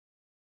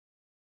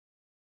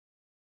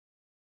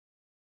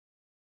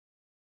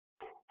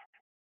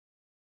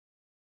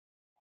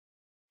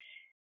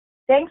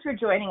Thanks for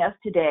joining us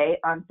today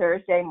on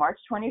Thursday, March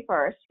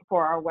 21st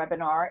for our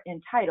webinar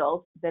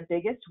entitled The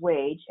Biggest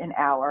Wage and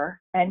Hour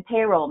and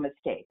Payroll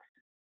Mistakes.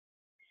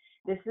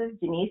 This is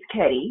Denise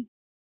Ketty,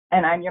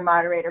 and I'm your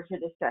moderator for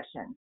this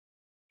session.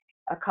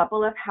 A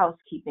couple of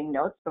housekeeping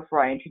notes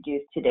before I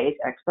introduce today's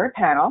expert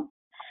panel.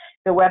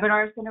 The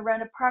webinar is going to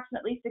run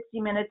approximately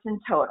 60 minutes in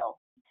total.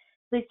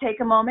 Please take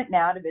a moment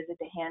now to visit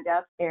the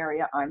handouts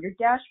area on your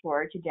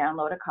dashboard to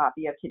download a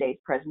copy of today's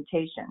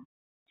presentation.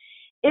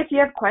 If you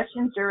have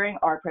questions during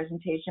our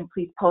presentation,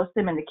 please post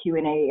them in the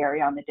Q&A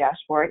area on the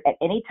dashboard at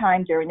any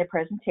time during the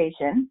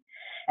presentation.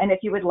 And if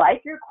you would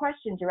like your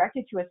question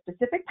directed to a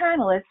specific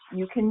panelist,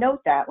 you can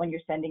note that when you're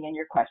sending in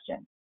your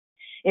question.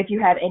 If you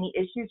have any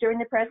issues during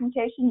the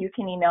presentation, you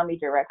can email me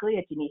directly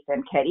at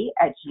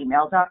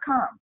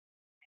denisemketty@gmail.com.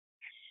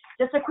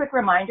 Just a quick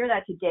reminder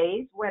that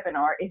today's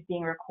webinar is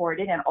being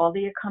recorded and all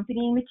the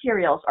accompanying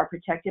materials are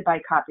protected by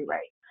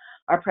copyright.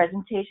 Our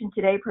presentation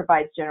today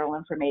provides general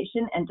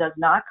information and does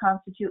not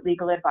constitute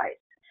legal advice.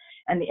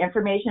 And the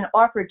information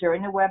offered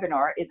during the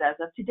webinar is as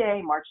of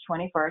today, March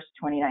 21st,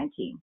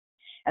 2019.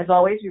 As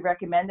always, we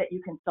recommend that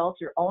you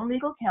consult your own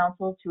legal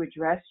counsel to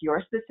address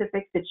your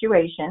specific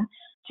situation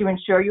to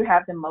ensure you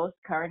have the most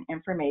current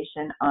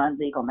information on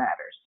legal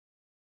matters.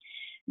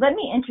 Let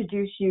me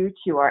introduce you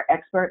to our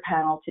expert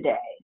panel today.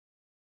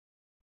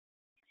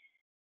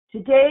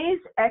 Today's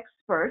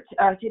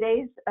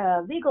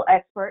legal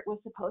expert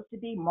was supposed to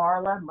be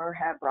Marla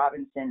Merhab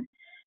Robinson,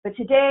 but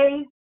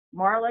today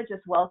Marla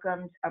just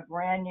welcomed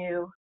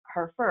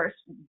her first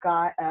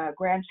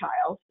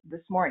grandchild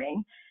this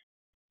morning,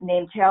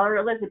 named Taylor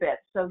Elizabeth.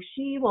 So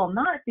she will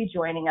not be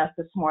joining us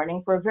this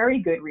morning for very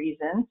good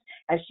reasons,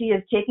 as she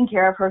is taking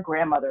care of her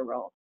grandmother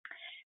role.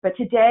 But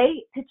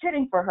today,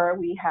 pitching for her,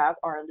 we have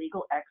our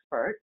legal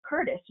expert,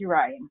 Curtis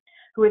Urian,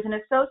 who is an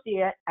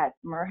associate at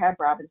Merhab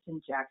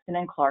Robinson,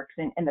 Jackson &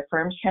 Clarkson in the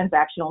firm's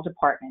transactional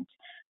department,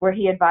 where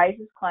he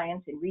advises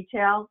clients in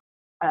real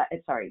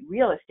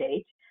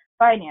estate,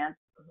 finance,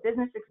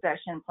 business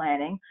succession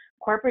planning,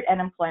 corporate and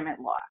employment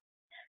law.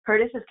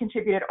 Curtis has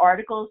contributed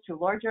articles to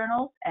law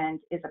journals and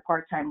is a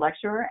part-time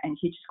lecturer and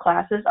teaches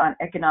classes on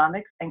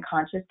economics and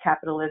conscious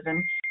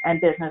capitalism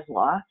and business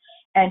law.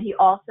 And he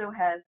also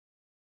has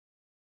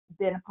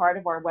been a part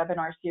of our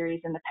webinar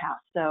series in the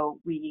past. So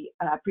we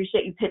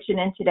appreciate you pitching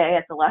in today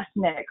at the last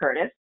minute,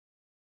 Curtis.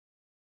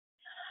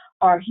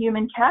 Our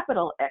human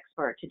capital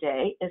expert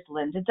today is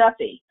Linda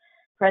Duffy,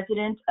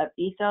 president of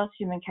Ethos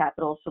Human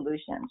Capital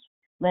Solutions.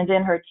 Linda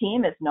and her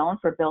team is known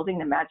for building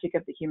the magic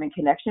of the human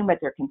connection with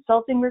their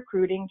consulting,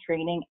 recruiting,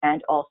 training,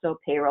 and also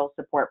payroll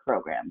support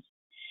programs.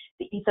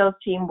 The Ethos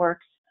team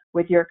works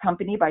with your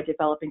company by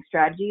developing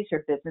strategies for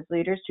business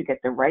leaders to get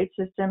the right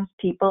systems,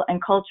 people,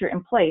 and culture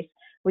in place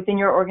within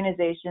your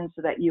organization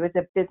so that you as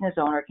a business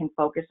owner can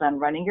focus on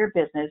running your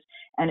business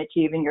and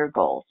achieving your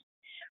goals.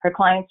 Her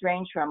clients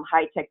range from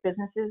high-tech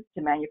businesses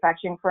to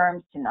manufacturing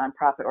firms to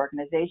nonprofit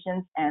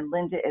organizations, and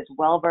Linda is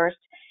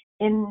well-versed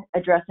in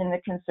addressing the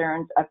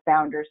concerns of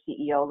founder,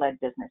 CEO-led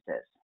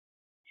businesses.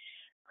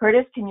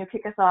 Curtis, can you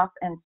kick us off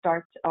and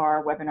start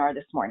our webinar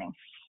this morning?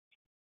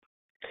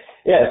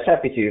 Yes,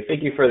 happy to.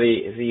 Thank you for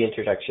the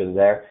introduction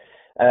there.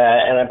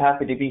 And I'm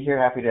happy to be here,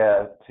 happy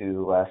to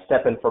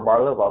step in for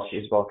Marla while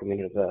she's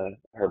welcoming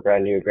her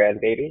brand new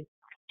grandbaby.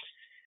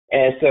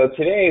 And so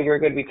today we're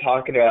going to be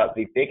talking about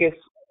the biggest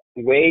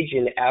wage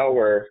and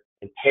hour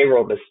and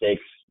payroll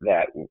mistakes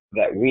that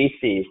we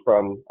see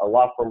from a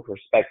law firm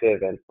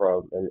perspective and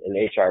from an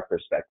HR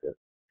perspective.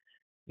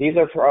 These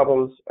are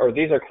problems, or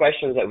these are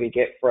questions that we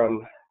get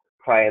from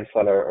clients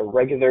on a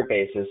regular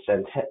basis,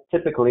 and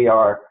typically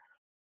are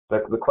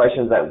the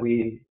questions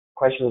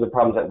and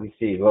problems that we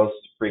see most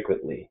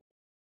frequently.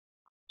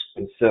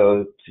 And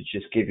so to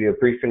just give you a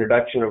brief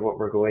introduction of what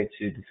we're going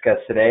to discuss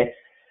today,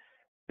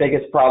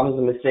 biggest problems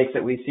and mistakes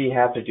that we see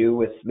have to do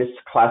with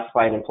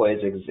misclassifying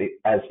employees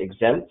as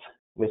exempt,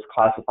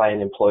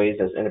 misclassifying employees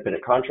as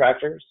independent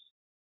contractors,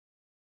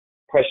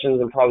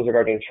 questions and problems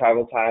regarding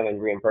travel time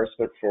and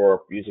reimbursement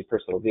for using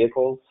personal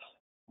vehicles,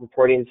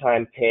 reporting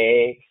time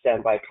pay,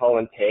 standby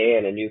call-in pay,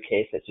 and a new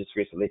case that just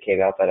recently came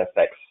out that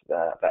affects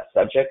that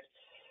subject.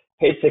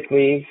 Paid sick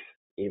leave,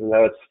 even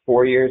though it's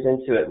 4 years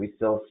into it, we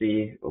still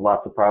see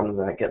lots of problems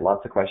and I get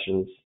lots of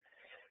questions.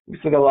 We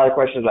still get a lot of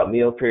questions about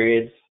meal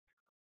periods.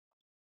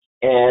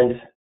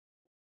 And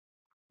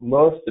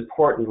most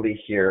importantly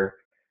here,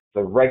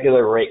 the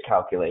regular rate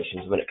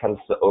calculations when it comes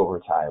to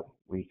overtime.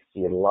 We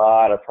see a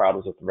lot of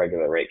problems with the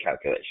regular rate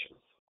calculations.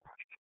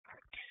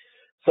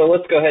 So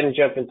let's go ahead and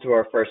jump into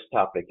our first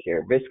topic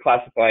here,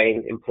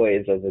 misclassifying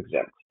employees as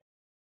exempt.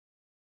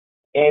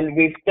 And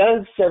we've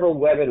done several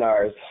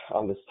webinars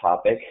on this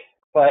topic,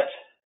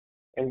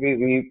 and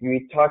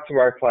we talk to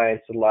our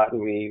clients a lot,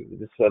 and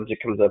the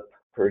subject comes up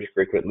pretty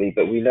frequently,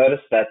 but we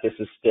notice that this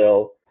is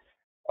still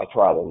a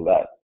problem,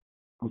 that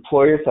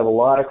employers have a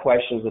lot of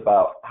questions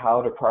about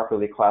how to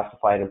properly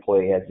classify an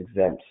employee as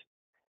exempt,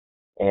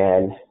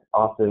 and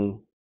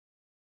often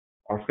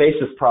are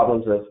faced with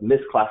problems of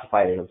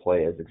misclassifying an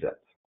employee as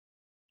exempt.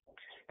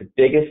 The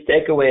biggest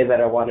takeaway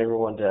that I want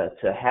everyone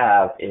to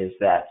have is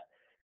that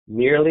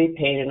merely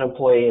paying an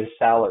employee a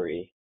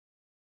salary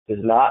does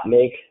not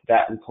make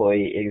that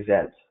employee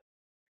exempt.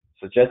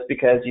 So just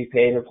because you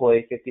pay an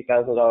employee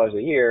 $50,000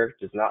 a year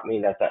does not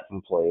mean that that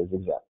employee is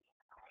exempt.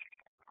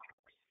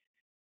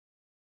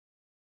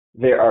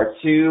 There are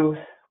two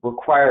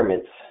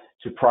requirements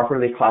to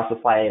properly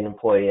classify an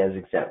employee as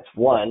exempt.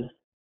 One,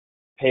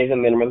 pay the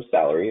minimum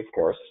salary, of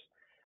course,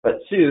 but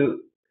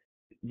two,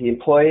 the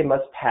employee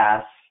must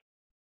pass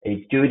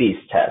a duties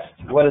test.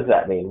 What does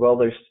that mean? Well,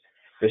 there's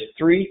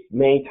three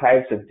main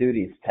types of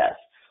duties tests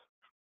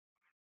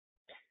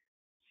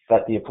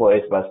that the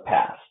employees must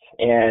pass.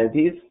 And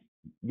these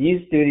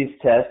duties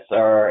tests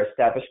are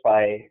established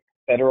by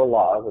federal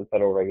laws and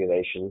federal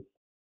regulations,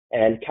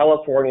 and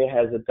California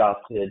has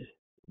adopted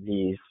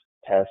these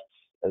tests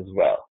as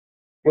well,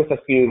 with a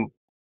few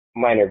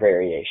minor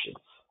variations.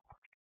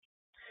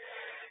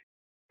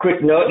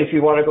 Quick note, if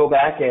you want to go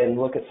back and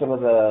look at some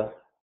of the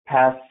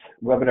past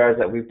webinars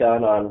that we've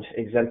done on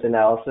exempt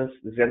analysis,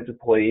 exempt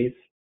employees,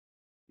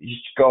 you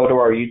just go to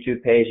our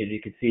YouTube page and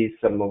you can see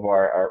some of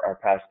our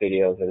past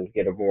videos and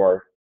get a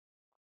more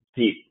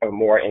deep or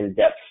more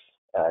in-depth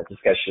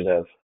discussion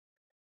of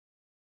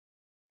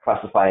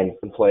classifying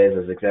employees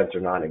as exempt or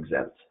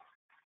non-exempt.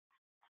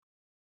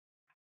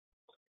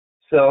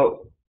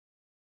 So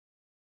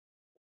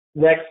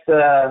next,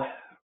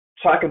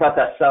 talk about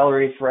that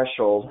salary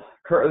threshold.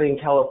 Currently in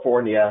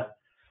California,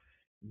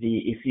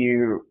 if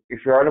you're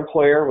an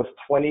employer with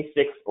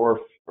 25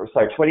 or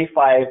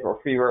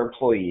fewer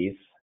employees,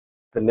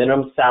 the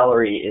minimum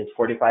salary is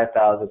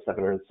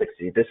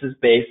 $45,760. This is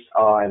based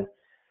on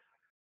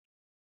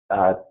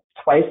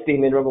twice the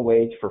minimum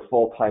wage for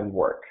full-time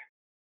work.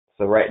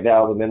 So right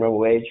now, the minimum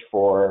wage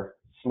for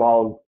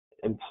small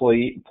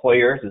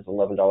employers is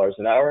 $11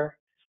 an hour.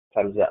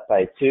 Times that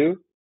by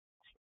 2,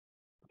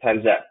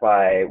 times that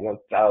by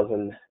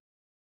 1,000,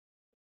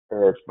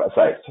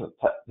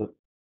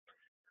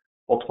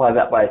 multiply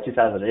that by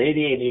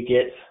 2,080, and you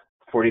get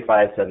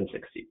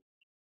 $45,760.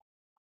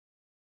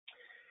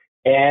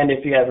 And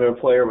if you have an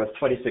employer with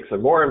 26 or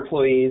more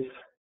employees,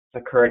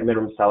 the current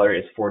minimum salary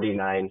is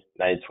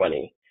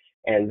 $49,920,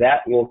 and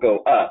that will go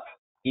up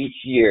each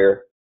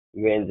year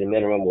when the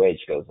minimum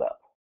wage goes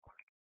up.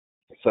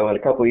 So in a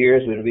couple of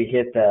years, when we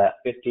hit that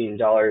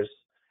 $15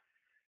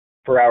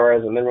 per hour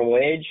as a minimum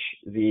wage,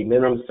 the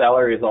minimum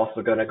salary is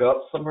also going to go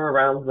up somewhere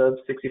around the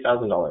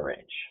 $60,000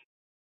 range.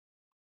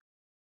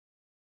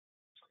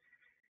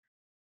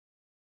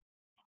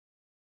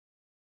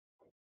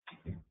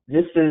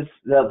 This is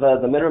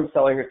the minimum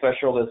salary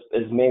threshold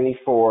is mainly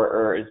for,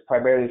 or is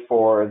primarily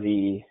for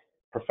the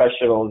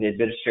professional, the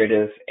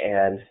administrative,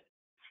 and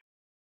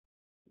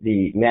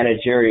the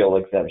managerial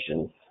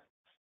exemptions.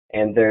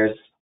 And there's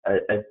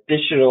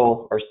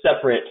additional or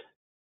separate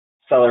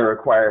salary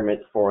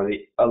requirements for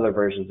the other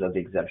versions of the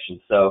exemption.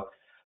 So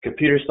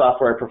computer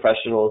software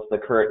professionals, the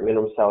current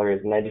minimum salary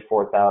is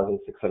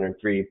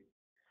 $94,603.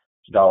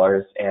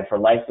 And for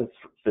licensed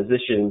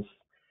physicians,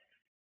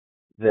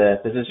 the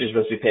physicians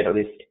must be paid at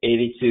least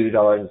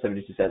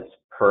 $82.72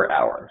 per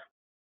hour.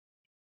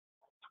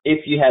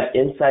 If you have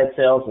inside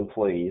sales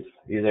employees,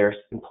 these are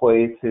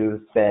employees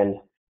who spend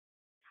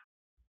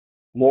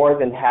more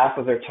than half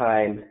of their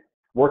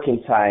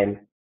working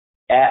time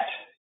at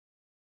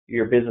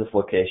your business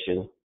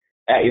location,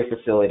 at your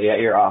facility, at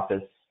your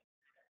office,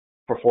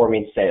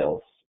 performing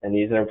sales. And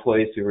these are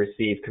employees who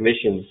receive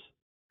commissions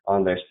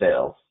on their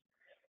sales.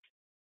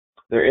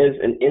 There is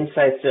an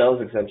inside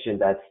sales exemption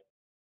that's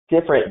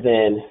different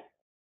than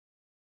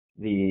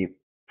the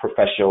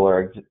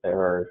professional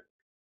or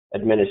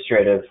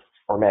administrative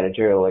or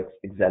managerial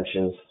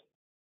exemptions,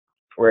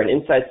 where an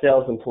inside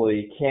sales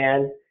employee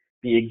can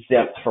be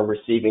exempt from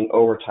receiving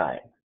overtime.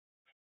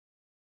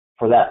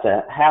 For that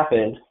to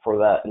happen, for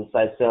that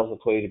inside sales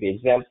employee to be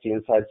exempt, the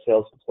inside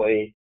sales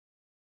employee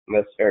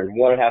must earn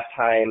 1.5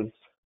 times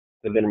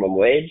the minimum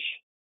wage,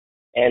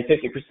 and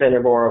 50%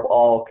 or more of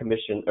all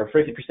commission, or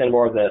 50% or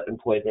more of the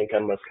employee's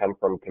income must come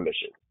from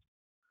commission.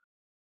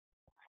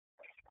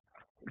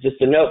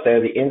 Just a note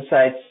there, the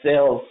inside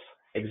sales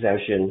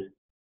exemption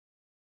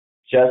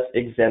just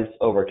exempts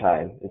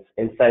overtime. It's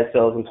inside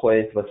sales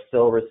employees must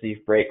still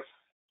receive breaks,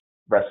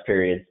 rest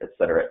periods, et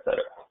cetera, et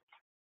cetera.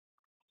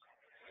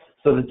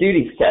 So the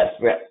duties test,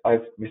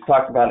 we've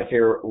talked about it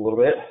here a little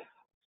bit.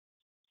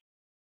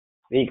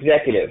 The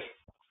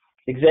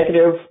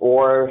executive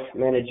or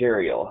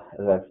managerial,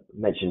 as I've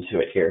mentioned to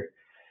it here.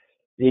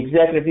 The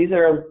executive, these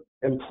are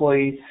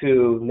employees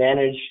who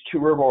manage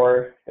 2 or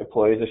more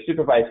employees or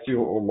supervise 2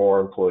 or more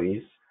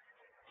employees,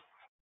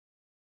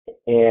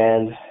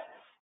 and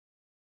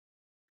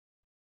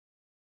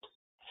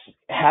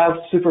have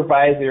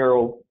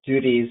supervisorial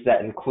duties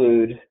that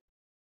include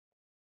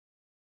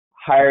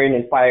hiring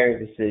and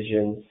firing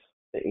decisions,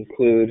 that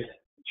include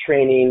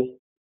training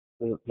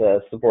the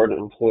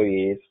subordinate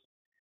employees,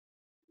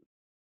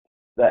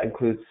 that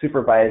include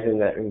supervising,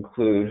 that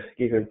include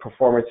giving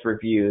performance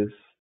reviews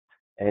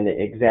and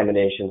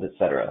examinations,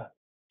 etc.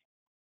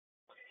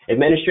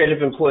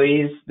 Administrative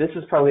employees, this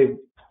is probably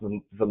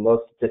the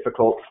most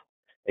difficult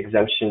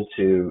exemption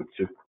to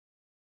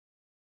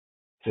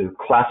to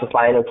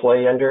classify an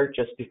employee under,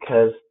 just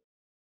because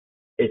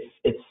it's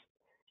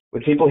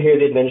when people hear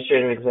the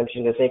administrative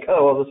exemption, they think,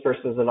 oh, well, this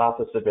person is an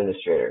office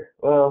administrator.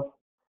 Well,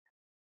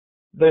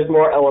 there's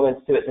more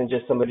elements to it than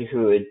just somebody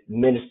who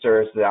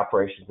administers the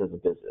operations of the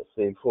business.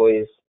 The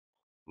employees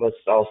must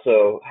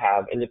also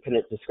have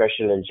independent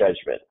discretion and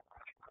judgment.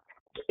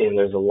 And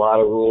there's a lot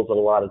of rules and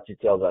a lot of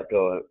details that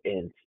go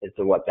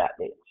into what that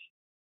means.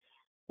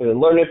 And the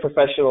learned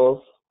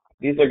professionals,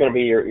 these are going to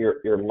be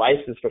your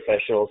licensed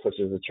professionals, such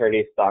as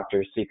attorneys,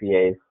 doctors,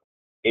 CPAs,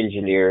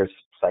 engineers,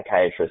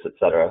 psychiatrists,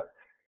 etc.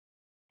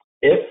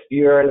 If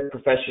you're in a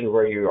profession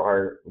where you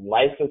are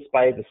licensed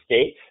by the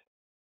state,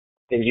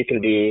 then you can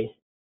be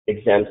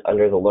exempt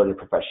under the learned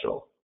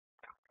professional.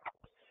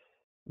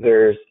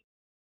 There's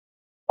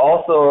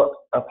also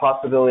a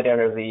possibility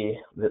under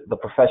the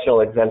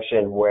professional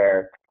exemption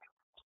where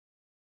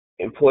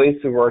employees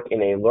who work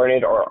in a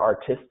learned or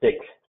artistic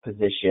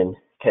position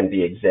can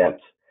be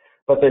exempt,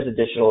 but there's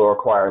additional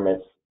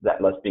requirements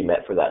that must be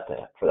met for that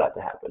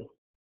to happen.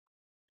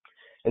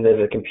 And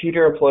there's a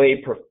computer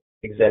employee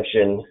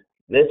exemption.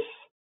 This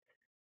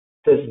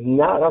does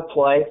not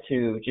apply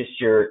to just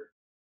your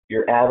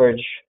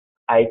average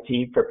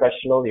IT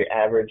professional. Your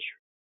average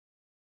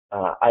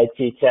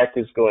IT tech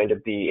is going to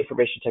be,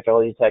 information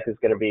technology tech is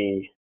going to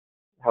be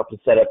helping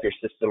set up your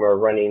system or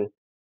running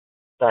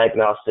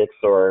diagnostics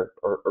or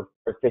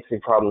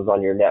fixing problems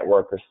on your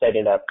network or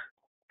setting up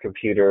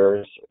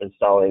computers,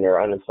 installing or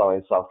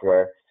uninstalling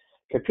software.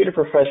 Computer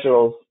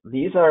professionals,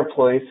 these are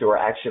employees who are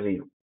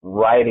actually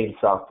writing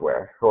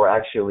software, who are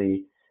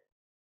actually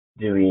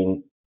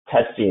doing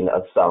testing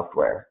of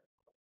software.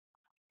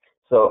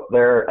 So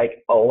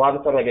a lot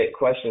of time I get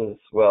questions,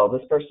 well,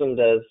 this person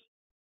does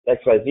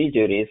XYZ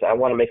duties, I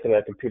want to make them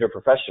a computer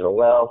professional.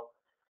 Well,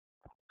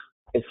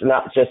 it's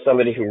not just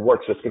somebody who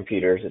works with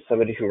computers, it's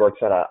somebody who works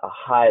at a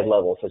high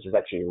level, such as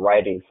actually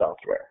writing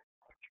software.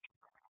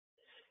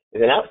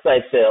 And then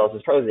outside sales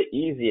is probably the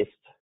easiest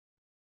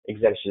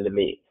exemption to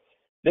meet.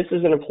 This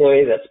is an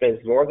employee that spends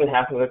more than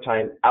half of their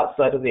time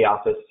outside of the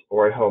office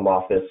or at home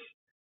office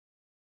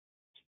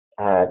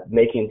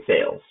making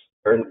sales,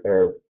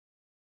 or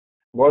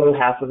more than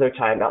half of their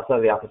time outside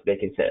of the office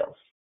making sales.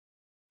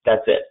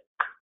 That's it.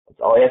 That's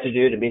all you have to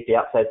do to meet the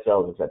outside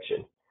sales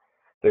exemption.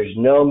 There's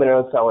no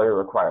minimum salary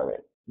requirement.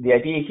 The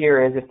idea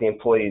here is if the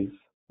employee's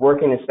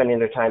working and spending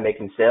their time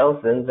making sales,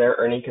 then they're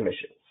earning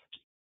commissions.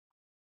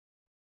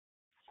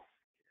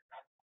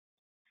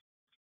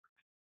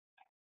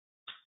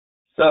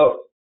 So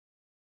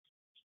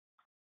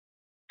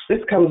this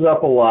comes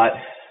up a lot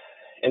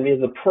and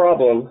is a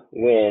problem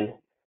when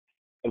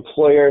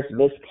employers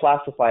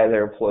misclassify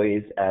their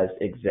employees as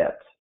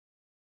exempt.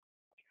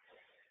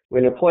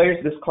 When employers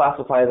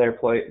misclassify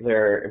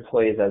their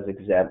employees as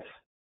exempt,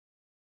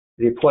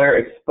 the employer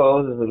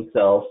exposes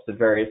themselves to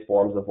various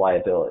forms of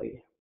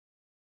liability.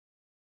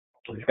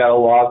 We've got a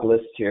log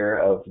list here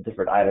of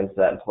different items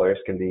that employers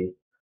can be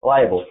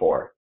liable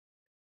for.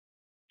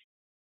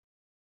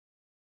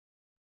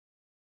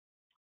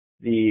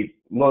 The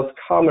most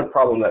common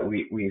problem that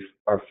we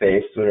are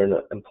faced when an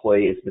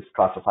employee is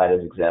misclassified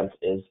as exempt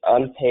is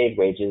unpaid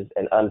wages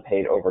and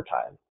unpaid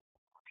overtime.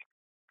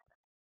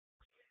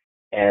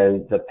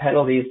 And the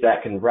penalties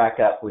that can rack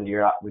up when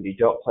you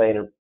don't pay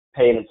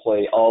an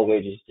employee all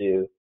wages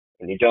due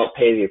and you don't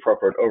pay the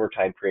appropriate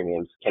overtime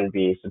premiums can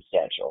be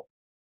substantial.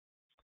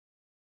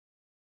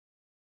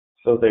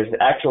 So there's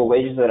actual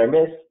wages that are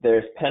missed,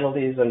 there's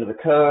penalties under the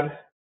code,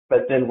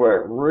 but then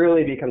where it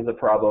really becomes a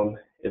problem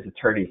is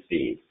attorney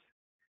fees.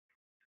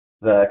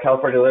 The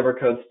California Labor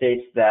Code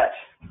states that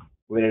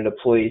when an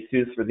employee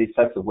sues for these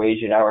types of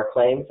wage and hour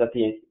claims, that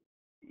the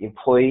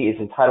employee is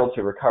entitled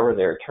to recover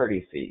their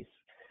attorney fees.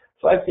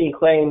 So I've seen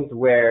claims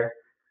where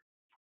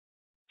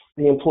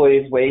the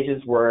employee's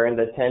wages were in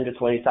the $10,000 to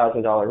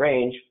 $20,000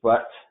 range,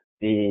 but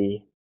the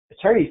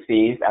attorney's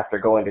fees, after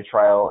going to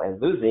trial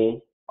and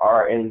losing,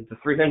 are in the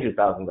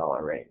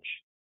 $300,000 range.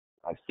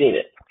 I've seen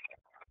it.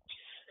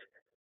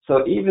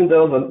 So even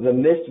though the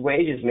missed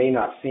wages may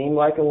not seem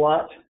like a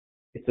lot,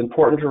 it's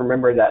important to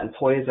remember that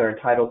employees are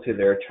entitled to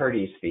their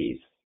attorney's fees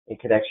in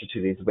connection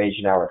to these wage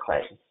and hour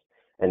claims.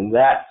 And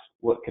that's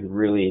what could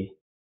really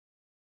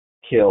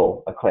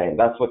kill a claim.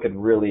 That's what could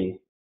really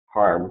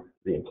harm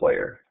the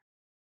employer.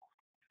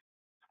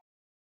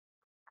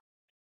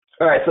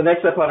 All right, so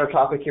next up on our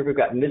topic here, we've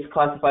got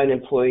misclassifying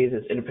employees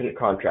as independent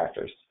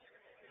contractors.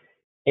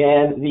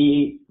 And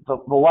the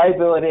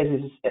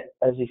liabilities,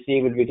 as you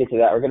see when we get to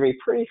that, are going to be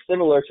pretty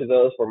similar to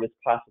those for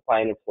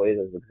misclassifying employees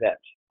as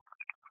exempt.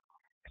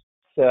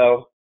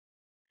 So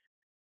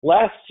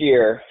last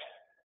year,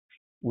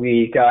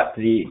 we got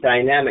the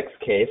Dynamics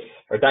case,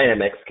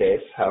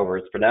 however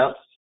it's pronounced,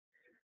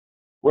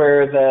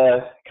 where the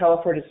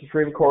California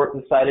Supreme Court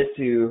decided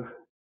to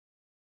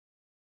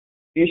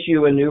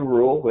issue a new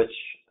rule, which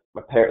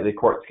apparently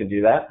courts can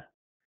do that,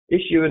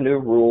 issue a new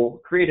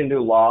rule, create a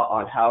new law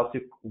on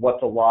what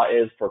the law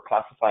is for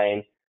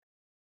classifying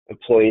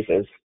employees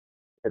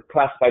or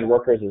classified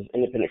workers as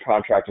independent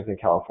contractors in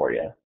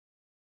California.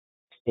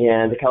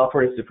 and the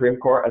California Supreme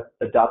Court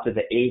adopted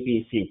the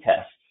ABC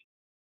test.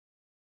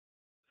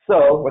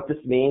 So what this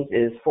means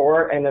is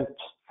for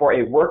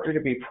a worker to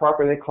be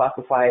properly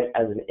classified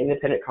as an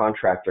independent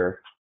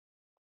contractor,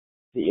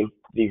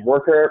 the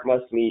worker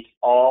must meet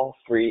all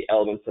three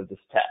elements of this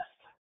test,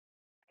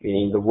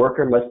 meaning the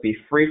worker must be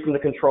free from the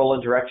control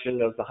and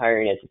direction of the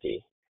hiring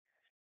entity.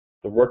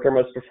 The worker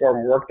must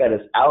perform work that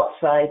is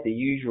outside the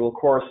usual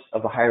course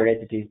of the hiring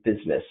entity's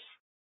business,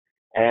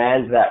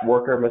 and that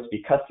worker must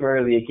be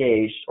customarily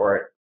engaged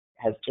or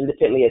has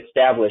independently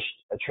established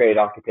a trade,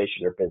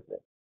 occupation, or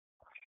business.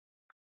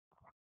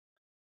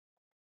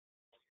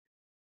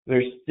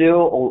 We're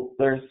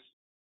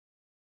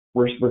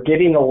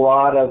getting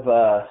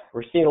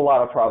we're seeing a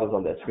lot of problems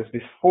on this, because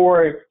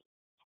before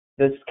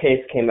this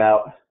case came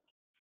out,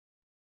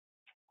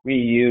 we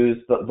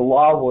used, the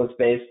law was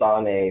based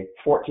on a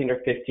 14 or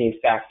 15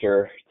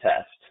 factor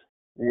test,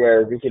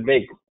 where we could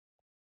make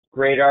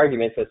great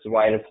arguments as to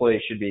why an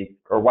employee should be,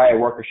 or why a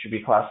worker should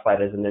be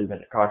classified as an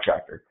independent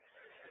contractor.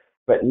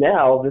 But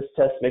now this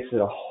test makes it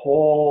a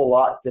whole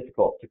lot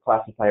difficult to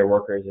classify a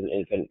worker as an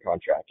independent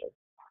contractor.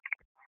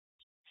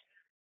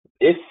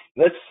 If,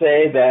 let's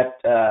say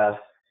that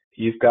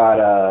you've got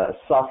a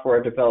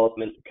software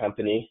development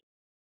company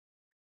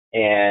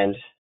and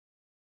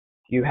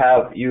you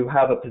have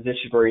a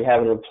position where you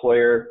have an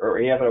employer, or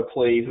you have an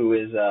employee who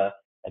is a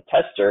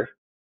tester,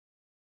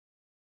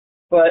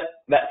 but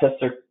that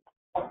tester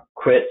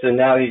quits and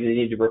now you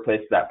need to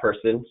replace that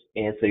person,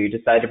 and so you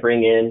decide to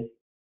bring in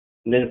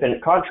an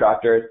independent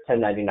contractor,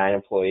 1099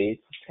 employees,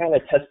 to kind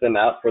of test them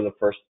out for the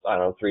first,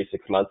 3-6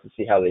 months to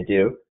see how they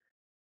do.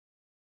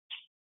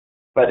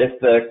 But if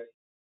the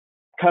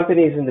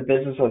company is in the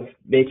business of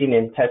making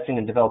and testing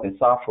and developing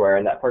software,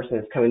 and that person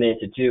is coming in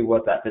to do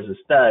what that business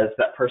does,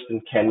 that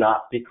person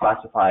cannot be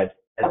classified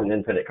as an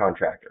independent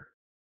contractor.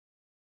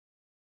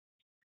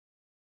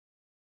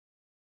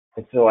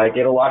 And so I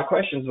get a lot of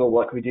questions, well,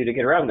 what can we do to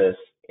get around this?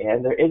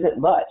 And there isn't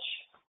much.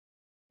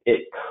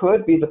 It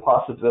could be the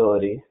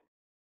possibility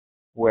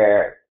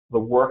where the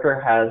worker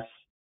has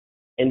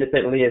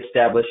independently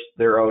established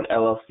their own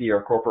LLC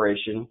or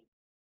corporation,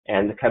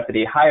 and the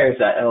company hires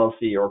that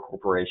LLC or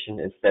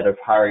corporation instead of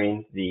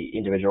hiring the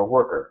individual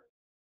worker.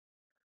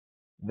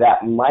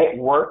 That might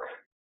work.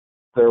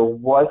 There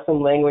was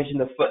some language in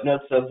the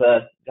footnotes of the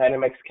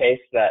Dynamics case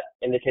that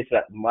indicates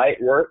that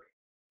might work,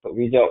 but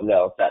we don't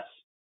know if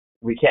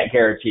we can't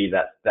guarantee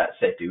that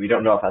safety. We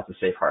don't know if that's a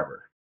safe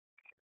harbor.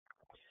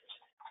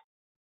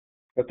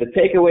 But the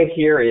takeaway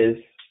here is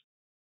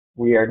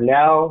we are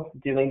now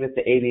dealing with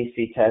the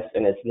ABC test,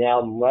 and it's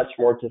now much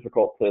more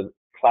difficult to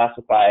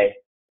classify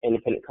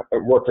independent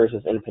workers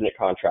as independent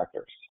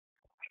contractors.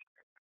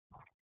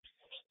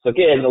 So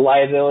again, the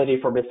liability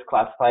for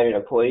misclassifying an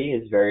employee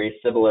is very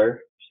similar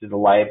to the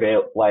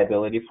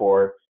liability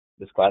for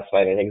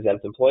misclassifying an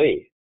exempt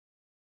employee.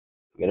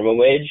 Minimum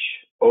wage,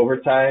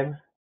 overtime,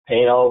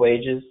 paying all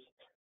wages,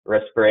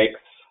 rest breaks,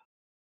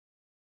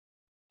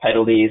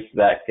 penalties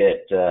that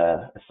get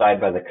assigned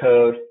by the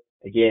code.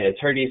 Again,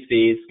 attorney's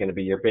fees is going to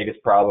be your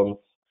biggest problem.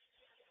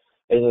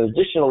 There's an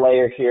additional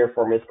layer here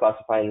for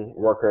misclassifying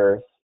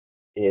workers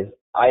is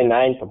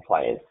I-9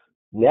 compliance.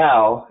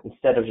 Now,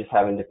 instead of just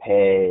having to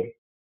pay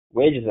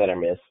wages that are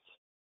missed,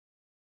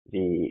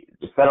 the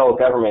federal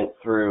government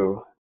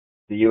through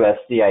the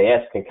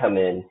USCIS can come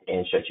in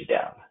and shut you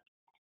down.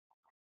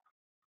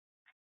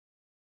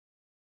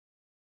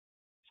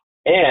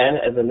 And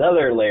as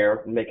another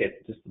layer, make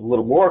it just a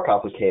little more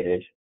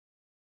complicated,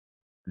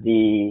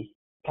 the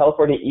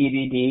California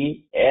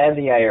EDD and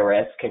the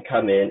IRS can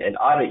come in and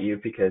audit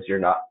you because you're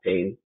not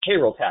paying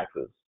payroll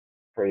taxes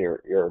for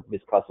your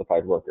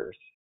misclassified workers.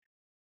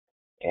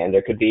 And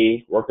there could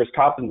be workers'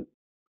 comp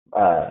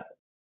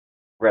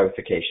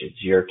ramifications.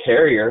 Your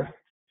carrier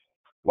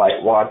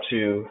might want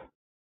to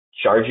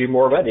charge you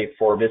more money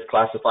for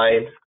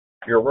misclassifying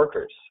your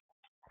workers.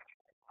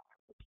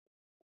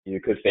 You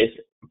could face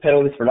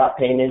penalties for not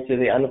paying into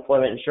the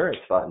unemployment insurance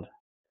fund.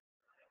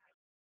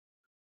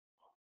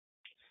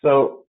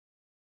 So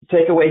the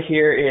takeaway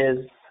here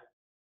is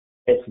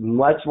it's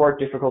much more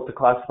difficult to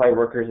classify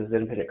workers as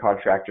independent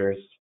contractors,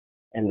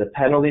 and the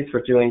penalties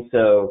for doing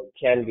so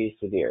can be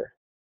severe.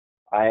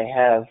 I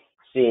have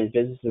seen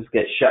businesses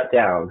get shut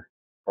down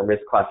for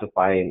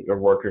misclassifying their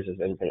workers as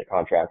independent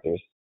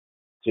contractors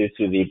due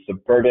to the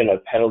burden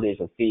of penalties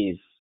and fees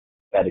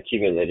that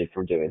accumulated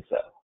from doing so.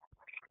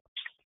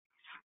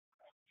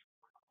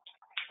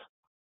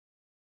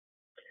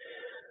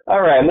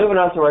 All right, moving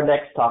on to our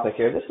next topic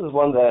here. This is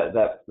one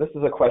this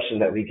is a question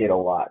that we get a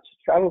lot.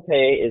 Travel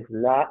pay is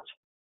not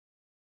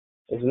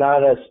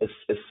a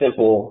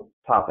simple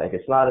topic.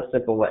 It's not a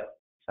simple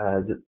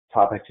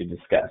topic to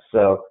discuss.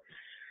 So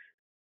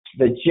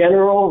the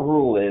general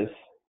rule is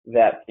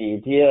that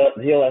the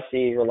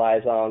DLSE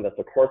relies on, that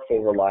the courts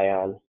will rely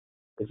on,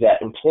 is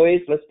that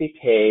employees must be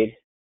paid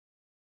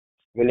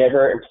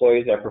whenever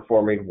employees are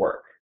performing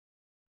work.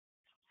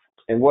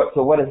 And what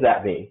does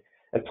that mean?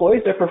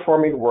 Employees are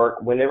performing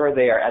work whenever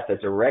they are at the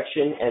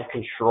direction and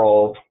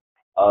control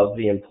of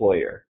the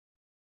employer.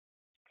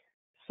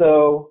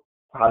 So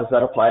How does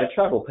that apply to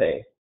travel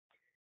pay?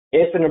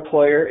 If an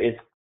employer is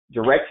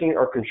directing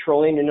or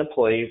controlling an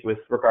employee with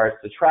regards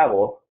to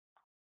travel,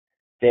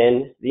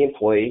 then the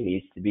employee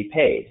needs to be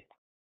paid.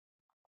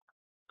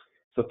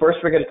 So first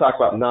we're going to talk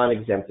about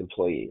non-exempt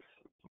employees.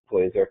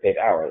 Employees are paid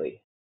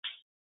hourly.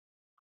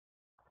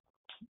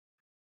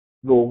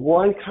 The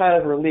one kind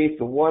of relief,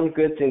 the one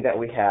good thing that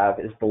we have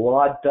is the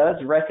law does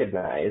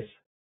recognize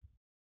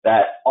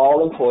that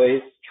all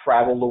employees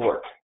travel to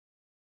work.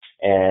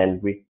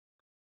 And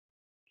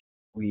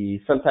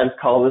we sometimes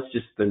call this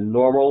just the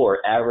normal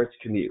or average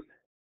commute.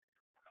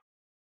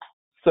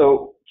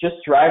 So just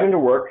driving to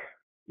work,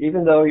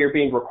 even though you're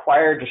being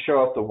required to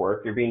show up to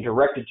work, you're being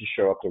directed to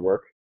show up to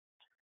work,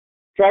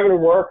 driving to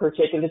work or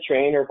taking the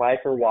train or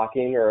bike or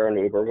walking or an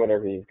Uber,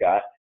 whatever you've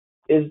got,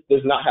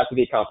 does not have to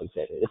be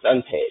compensated. It's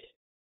unpaid.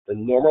 The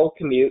normal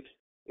commute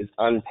is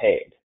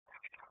unpaid.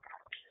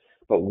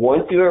 But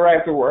once you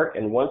arrive to work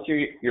and once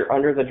you're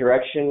under the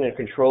direction and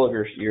control of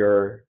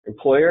your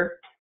employer,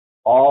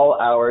 all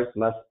hours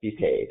must be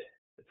paid.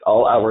 It's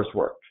all hours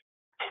worked.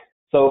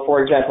 So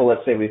for example,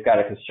 let's say we've got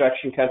a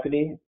construction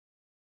company.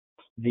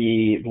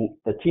 The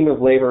team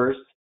of laborers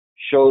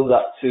shows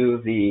up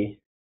to the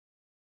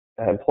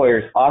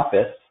employer's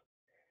office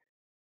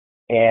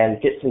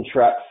and gets in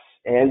trucks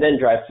and then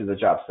drives to the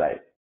job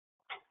site.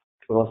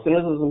 Well, as soon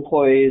as those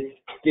employees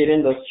get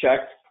in those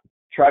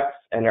trucks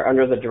and are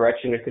under the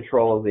direction and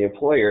control of the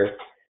employer,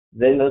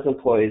 then those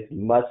employees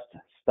must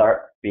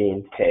start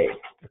being paid.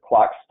 The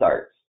clock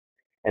starts.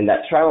 And that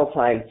travel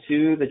time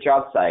to the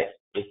job site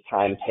is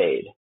time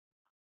paid.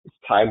 It's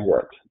time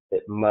worked.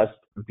 It must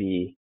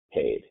be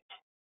paid.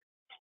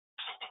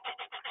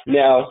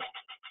 Now,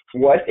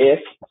 what if,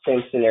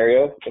 same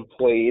scenario,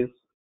 employees,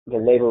 the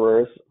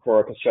laborers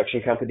for a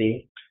construction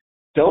company,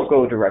 don't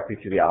go directly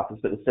to the office,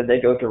 but instead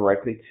they go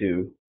directly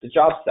to the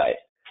job site?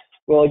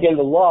 Well, again,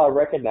 the law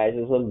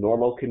recognizes a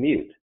normal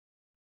commute.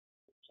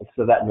 And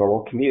so that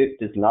normal commute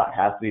does not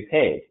have to be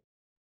paid.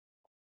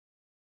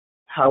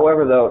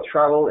 However, though,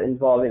 travel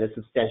involving a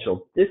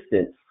substantial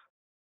distance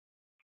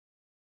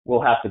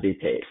will have to be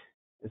paid.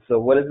 And so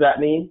what does that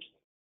mean?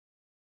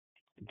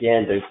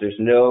 Again, there's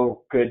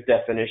no good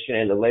definition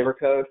in the labor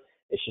code.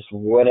 It's just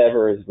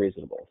whatever is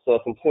reasonable. So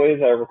if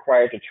employees are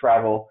required to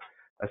travel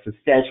a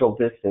substantial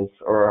distance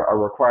or are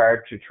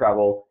required to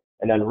travel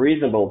an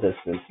unreasonable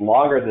distance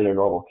longer than a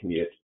normal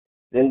commute,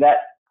 then that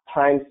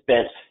time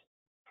spent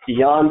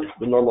beyond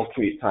the normal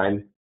commute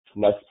time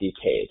must be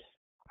paid.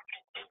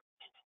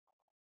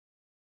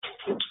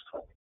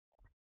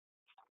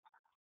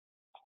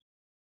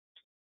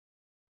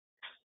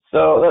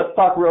 So let's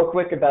talk real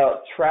quick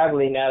about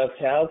traveling out of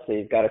town. So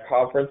you've got a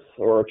conference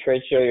or a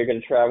trade show you're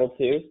going to travel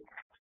to.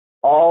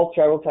 All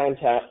travel time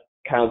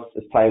counts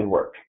as time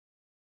worked.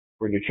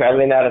 When you're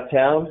traveling out of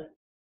town,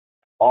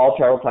 all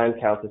travel time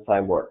counts as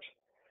time worked.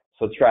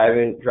 So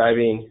driving,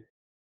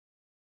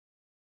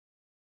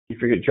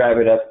 if you're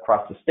driving up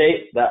across the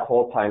state, that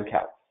whole time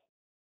counts.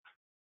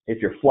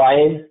 If you're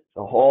flying,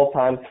 the whole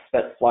time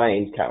spent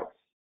flying counts.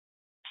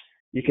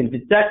 You can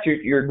deduct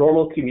your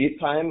normal commute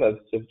time of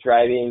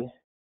driving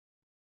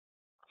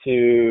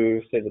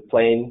to, say, the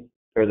plane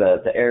or the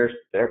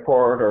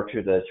airport or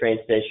to the train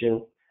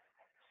station.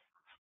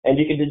 And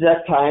you can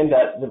deduct time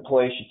that the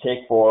employee should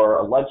take for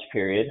a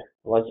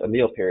a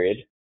meal period.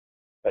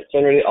 But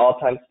generally, all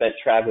time spent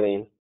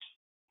traveling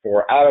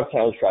for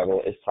out-of-town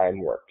travel is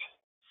time worked.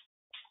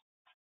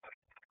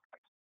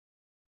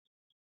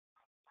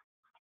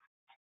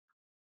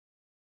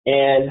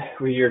 And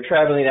when you're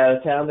traveling out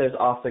of town, there's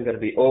often going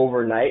to be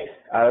overnight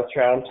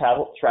out-of-town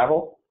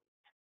travel.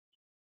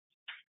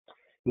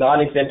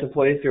 Non-exempt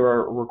employees who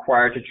are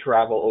required to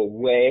travel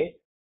away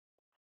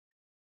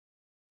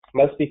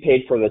must be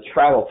paid for the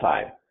travel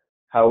time.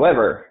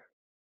 However,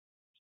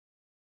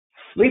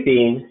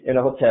 sleeping in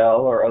a hotel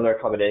or other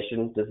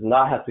accommodation does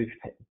not have to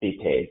be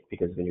paid,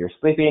 because when you're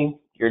sleeping,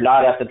 you're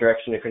not at the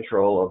direction and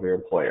control of your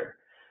employer.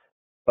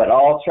 But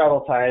all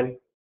travel time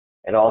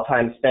and all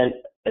time spent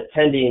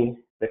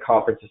attending the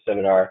conference or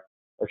seminar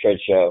or trade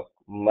show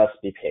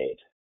must be paid.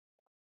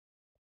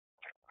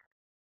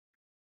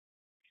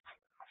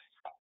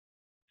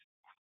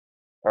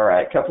 All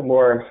right, a couple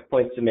more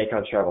points to make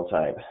on travel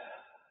time.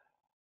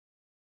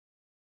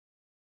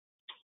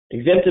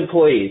 Exempt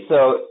employees.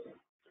 So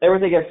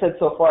everything I've said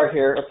so far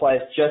here applies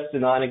just to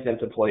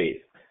non-exempt employees.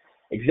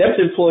 Exempt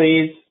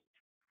employees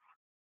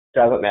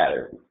doesn't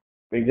matter.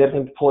 Exempt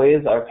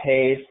employees are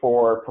paid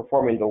for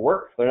performing the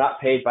work. They're not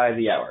paid by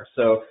the hour.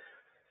 So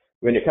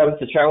when it comes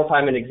to travel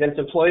time and exempt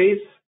employees,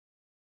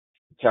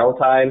 travel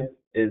time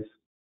is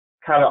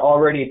kind of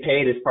already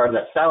paid as part of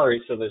that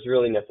salary, so there's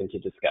really nothing to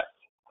discuss.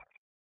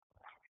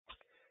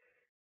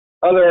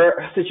 Other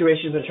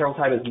situations when travel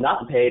time is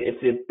not paid, if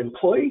the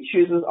employee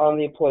chooses on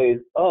the employee's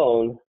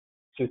own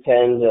to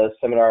attend a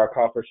seminar, a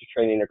conference, or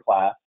training, or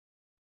class,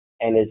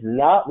 and is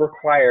not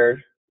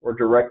required or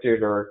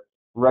directed or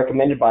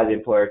recommended by the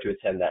employer to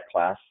attend that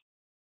class,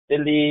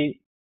 then the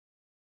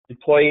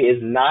employee is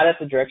not at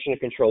the direction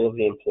and control of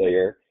the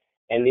employer,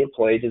 and the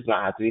employee does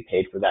not have to be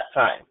paid for that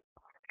time.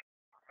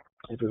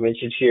 As we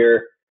mentioned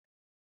here,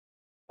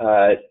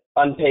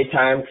 unpaid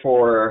time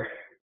for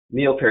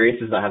meal periods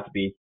does not have to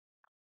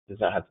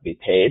be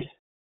paid,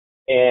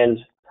 and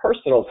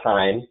personal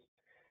time.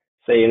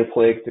 Say an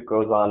employee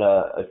goes on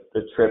a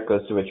trip,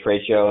 goes to a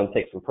trade show, and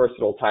takes some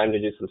personal time to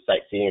do some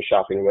sightseeing or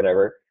shopping or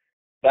whatever.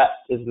 That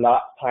is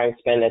not time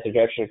spent at the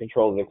direction and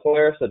control of the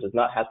employer, so it does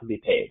not have to be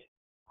paid.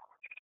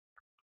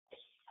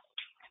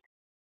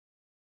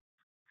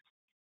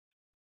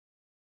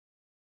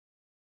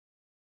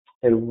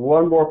 And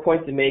one more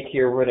point to make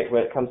here when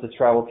it comes to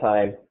travel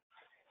time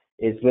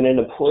is when an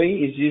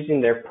employee is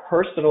using their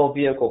personal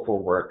vehicle for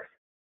work,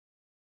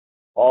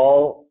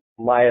 all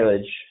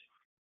mileage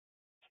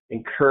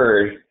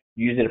incurred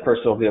using a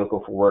personal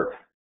vehicle for work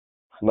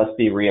must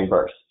be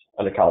reimbursed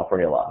under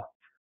California law.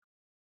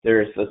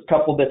 There's a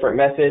couple different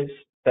methods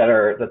that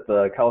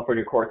the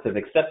California courts have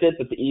accepted,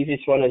 but the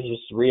easiest one is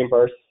just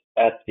reimburse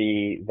at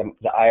the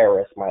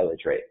IRS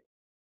mileage rate.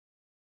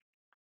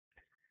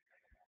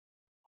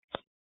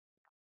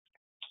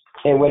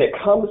 And when it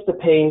comes to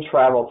paying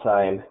travel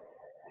time,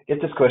 I get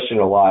this question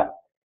a lot.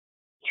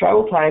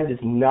 Travel time does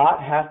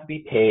not have to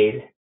be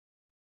paid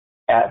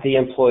at the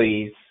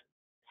employee's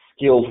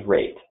skilled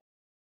rate.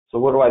 So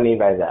what do I mean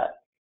by that?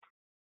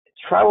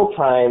 Travel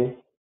time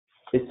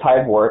is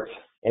time worked,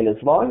 and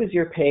as long as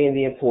you're paying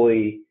the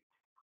employee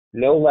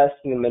no less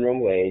than the minimum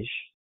wage,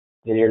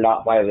 then you're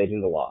not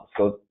violating the law.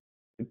 So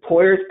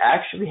employers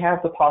actually have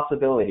the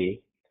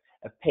possibility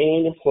of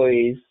paying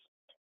employees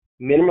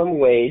minimum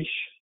wage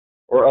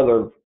or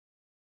other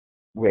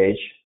wage,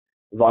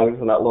 as long as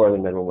it's not lower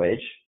than minimum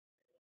wage.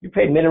 You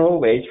pay minimum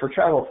wage for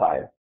travel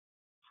time.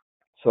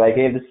 So I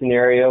gave the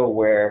scenario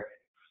where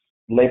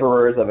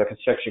laborers of a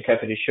construction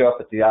company show up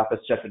at the office,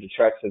 jump into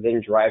trucks, and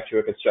then drive to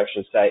a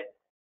construction site.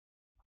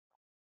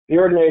 The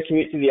ordinary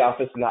commute to the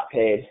office is not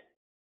paid.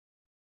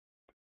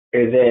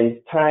 And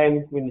then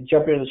time when you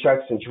jump into the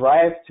trucks and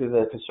drive to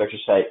the construction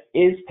site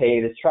is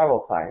paid as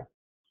travel time.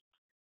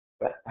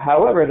 But,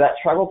 however, that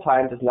travel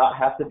time does not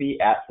have to be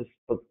at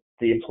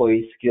the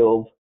employee's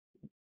skilled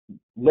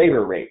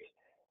labor rate.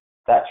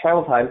 That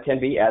travel time can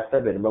be at the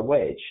minimum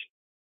wage.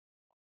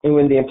 And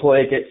when the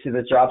employee gets to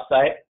the job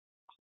site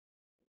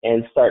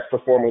and starts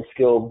performing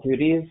skilled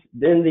duties,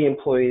 then the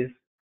employer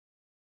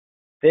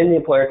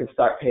can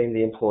start paying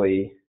the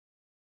employee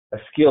a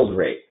skilled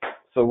rate.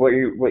 So what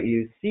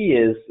you see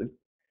is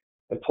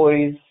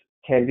employees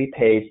can be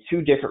paid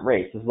two different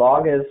rates as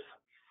long as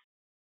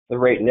the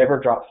rate never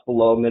drops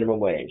below minimum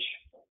wage.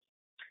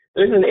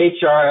 There's an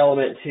HR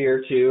element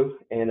here too,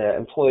 and an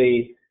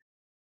employee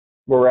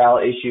morale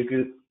issue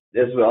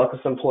as well, because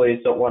some employees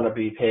don't want to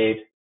be paid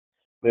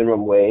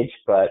minimum wage,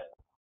 but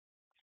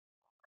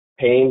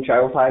paying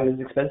travel time is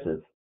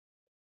expensive,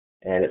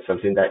 and it's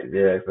something that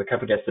the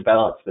company has to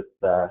balance with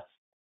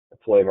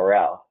employee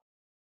morale.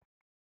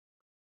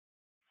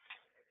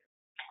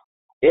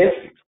 If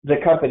the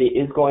company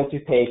is going to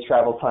pay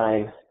travel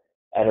time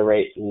at a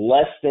rate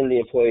less than the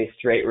employee's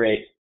straight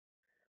rate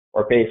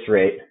or base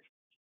rate,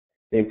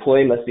 the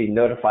employee must be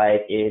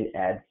notified in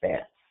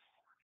advance.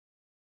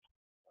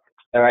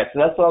 All right, so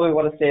that's all we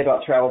want to say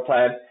about travel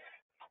time.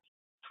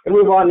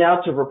 We'll move on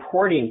now to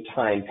reporting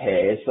time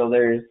pay. So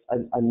there's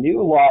a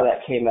new law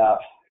that came out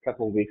a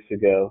couple of weeks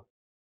ago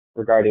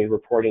regarding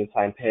reporting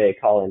time pay,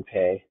 call-in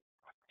pay.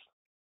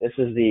 This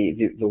is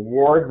the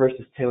Ward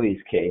versus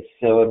Tilley's case.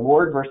 So in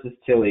Ward versus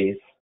Tilley's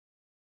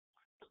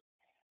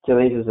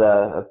is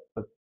a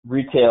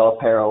retail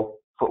apparel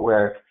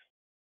footwear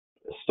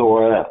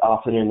store,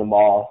 often in the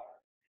mall,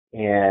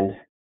 and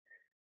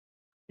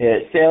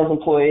sales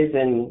employees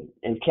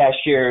and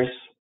cashiers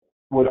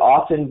would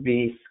often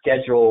be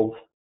scheduled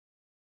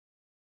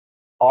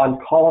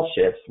on-call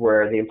shifts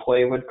where the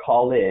employee would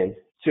call in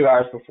 2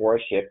 hours before a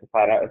shift to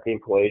find out if the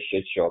employee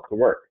should show up to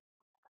work.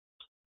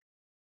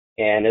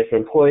 And if an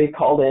employee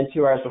called in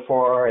 2 hours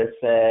before and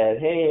said,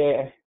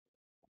 "Hey,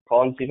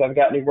 call and see if I've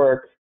got any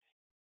work,"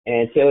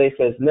 and Tilly's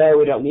says, "No,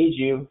 we don't need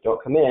you,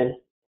 don't come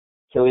in,"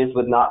 Tilly's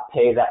would not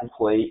pay that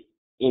employee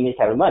any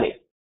kind of money,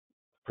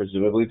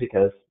 presumably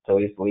because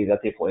Tilly's believed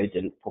that the employee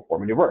didn't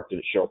perform any work,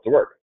 didn't show up to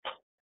work.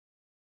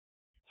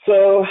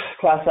 So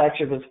class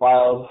action was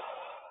filed.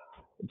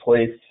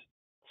 Employees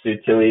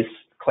sued Tilly's,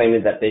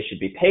 claiming that they should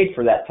be paid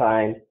for that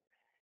time.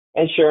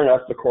 And sure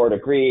enough, the court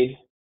agreed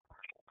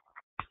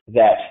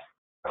that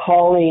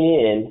calling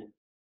in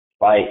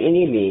by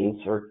any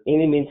means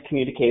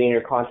communicating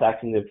or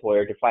contacting the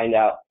employer to find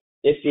out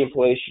if the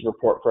employee should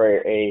report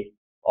for a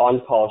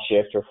on-call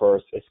shift or for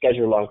a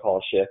scheduled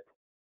on-call shift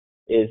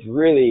is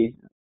really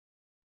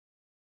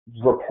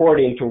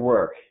reporting to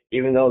work,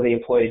 even though the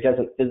employee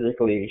doesn't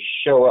physically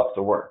show up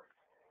to work.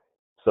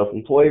 So if the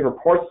employee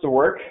reports to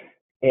work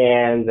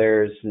and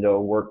there's no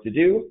work to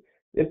do,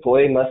 the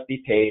employee must be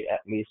paid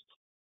at least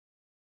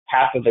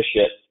half of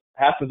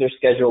their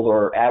scheduled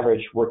or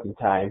average working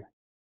time,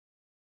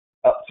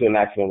 up to a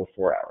maximum of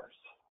 4 hours.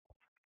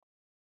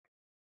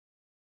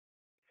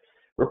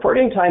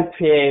 Reporting time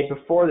pay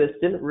before this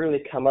didn't really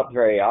come up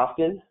very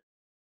often.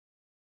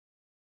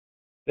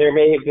 there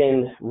may have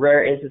been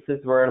rare instances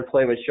where an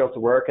employee would show up to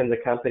work and the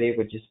company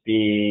would just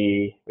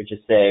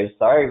say,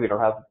 sorry, we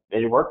don't have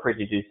any work for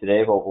you to do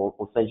today, but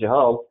we'll send you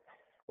home.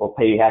 We'll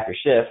pay you half your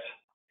shift.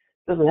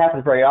 It doesn't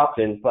happen very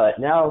often, but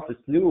now with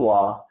this new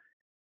law,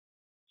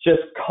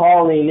 just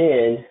calling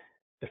in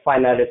to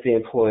find out if the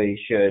employee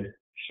should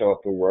show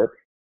up to work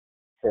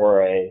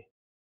for a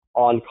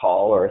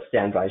on-call or a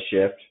standby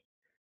shift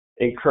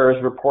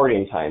incurs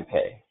reporting time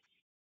pay.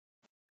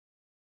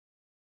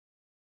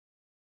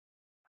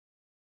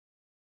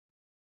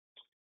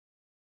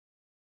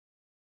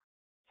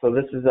 So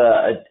this is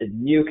a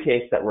new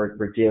case that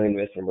we're dealing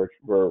with, and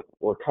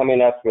we're coming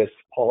up with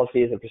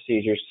policies and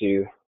procedures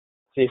to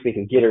see if we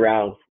can get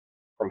around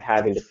from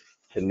having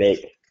to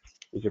make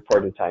these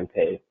reporting time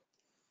pay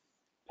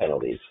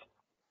penalties.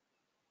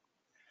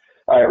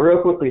 All right,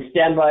 real quickly,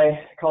 standby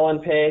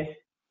call-in pay.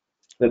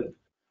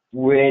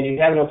 When you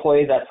have an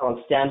employee that's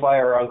on standby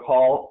or on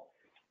call,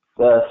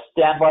 the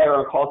standby or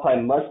on call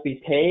time must be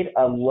paid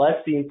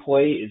unless the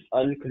employee is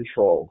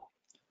uncontrolled.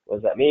 What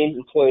does that mean?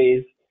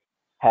 Employees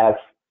have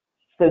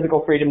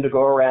physical freedom to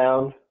go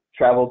around,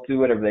 travel, do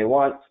whatever they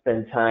want,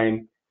 spend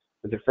time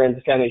with their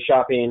friends, family,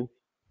 shopping,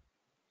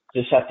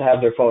 just have to have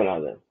their phone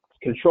on them.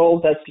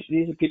 Controlled,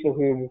 these are people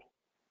who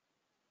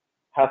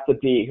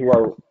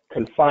are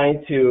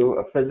confined to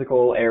a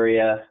physical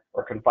area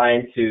or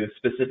confined to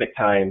specific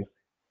times.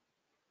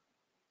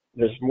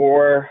 There's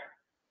more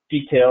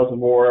details,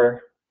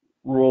 more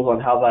rules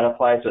on how that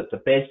applies, but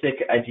the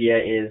basic idea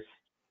is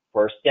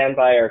for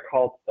standby or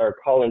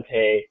call-in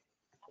pay,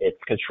 it's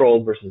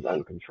controlled versus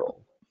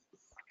uncontrolled.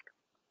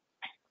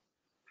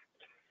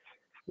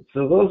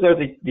 So those are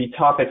the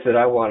topics that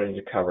I wanted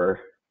to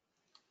cover.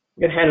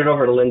 I'm going to hand it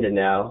over to Linda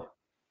now,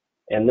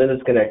 and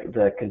Linda's going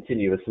to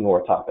continue with some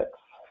more topics.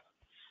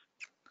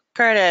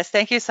 Curtis,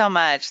 thank you so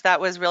much.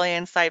 That was really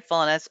insightful,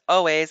 and as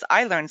always,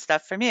 I learned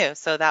stuff from you,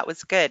 so that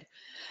was good.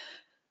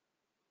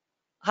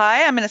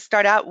 Hi, I'm going to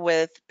start out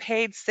with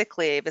paid sick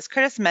leave. As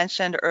Curtis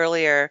mentioned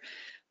earlier,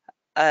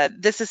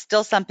 this is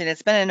still something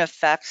that's been in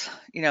effect,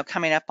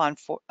 coming up on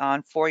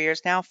 4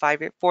 years now,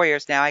 4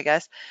 years now, I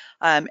guess.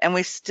 And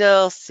we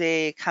still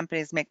see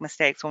companies make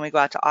mistakes when we go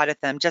out to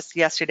audit them. Just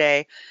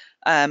yesterday,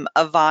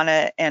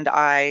 Ivana and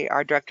I,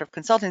 our director of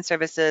consulting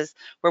services,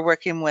 were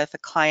working with a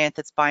client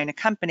that's buying a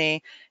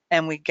company,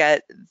 and we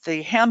get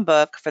the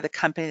handbook for the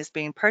company that's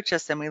being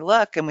purchased, and we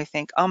look and we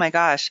think, oh my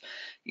gosh,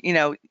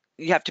 you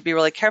have to be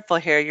really careful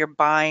here. You're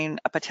buying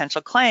a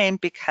potential claim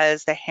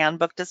because the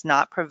handbook does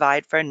not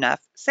provide for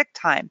enough sick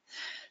time.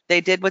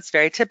 They did what's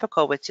very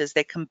typical, which is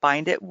they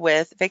combined it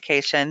with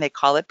vacation. They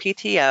call it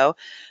PTO,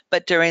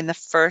 but during the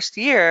first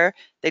year,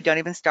 they don't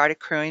even start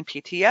accruing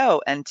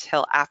PTO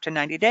until after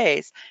 90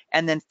 days.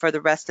 And then for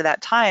the rest of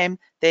that time,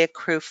 they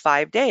accrue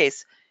 5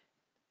 days.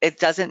 It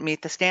doesn't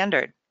meet the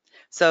standard.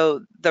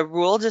 So the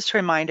rule, just to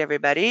remind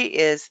everybody,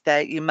 is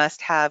that you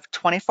must have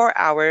 24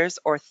 hours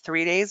or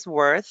 3 days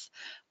worth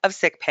of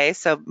sick pay.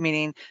 So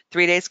meaning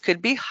 3 days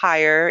could be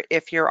higher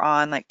if you're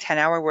on like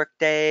 10-hour work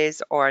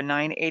days or a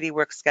 980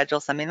 work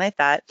schedule, something like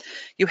that.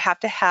 You have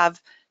to have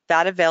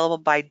that available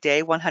by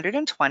day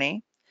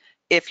 120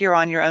 if you're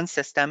on your own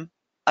system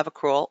of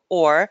accrual,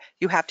 or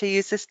you have to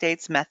use the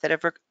state's method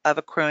of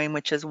accruing,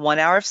 which is 1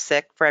 hour of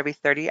sick for every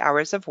 30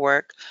 hours of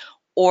work,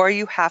 or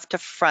you have to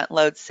front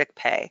load sick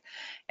pay.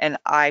 And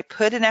I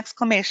put an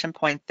exclamation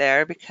point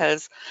there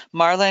because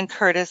Marlon,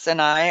 Curtis, and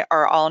I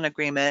are all in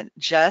agreement.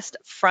 Just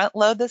front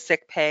load the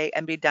sick pay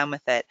and be done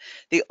with it.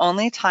 The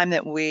only time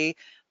that we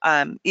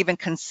even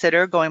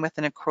consider going with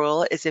an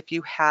accrual is if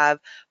you have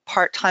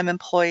part-time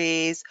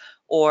employees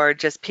or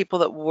just people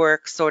that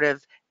work sort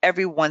of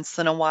every once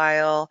in a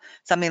while,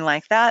 something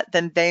like that,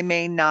 then they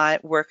may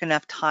not work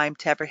enough time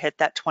to ever hit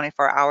that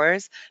 24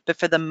 hours. But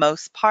for the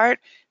most part,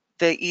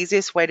 the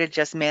easiest way to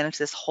just manage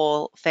this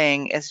whole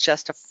thing is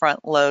just to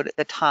front load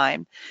the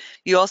time.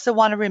 You also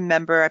want to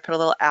remember, I put a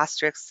little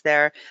asterisk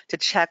there, to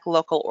check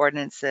local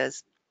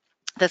ordinances.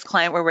 This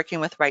client we're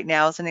working with right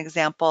now, as an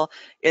example,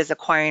 is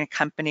acquiring a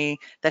company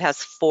that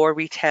has 4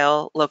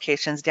 retail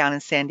locations down in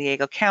San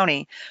Diego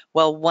County.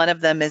 Well, one of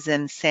them is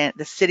in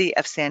the city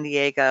of San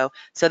Diego,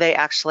 so they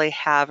actually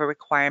have a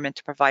requirement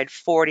to provide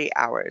 40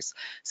 hours.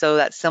 So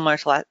that's similar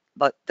to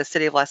the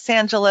city of Los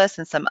Angeles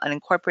and some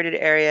unincorporated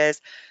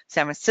areas.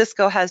 San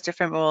Francisco has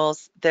different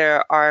rules.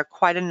 There are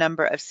quite a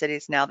number of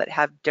cities now that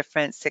have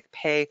different sick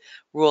pay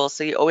rules,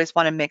 so you always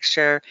want to make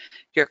sure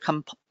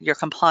you're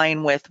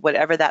complying with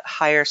whatever that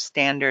higher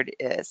standard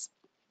is.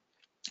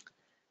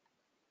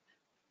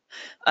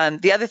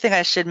 The other thing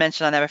I should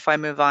mention on that before I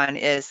move on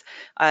is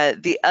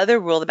the other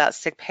rule about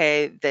sick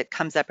pay that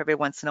comes up every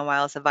once in a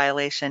while as a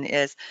violation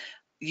is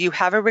you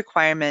have a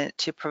requirement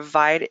to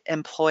provide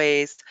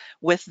employees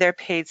with their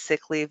paid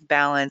sick leave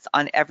balance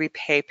on every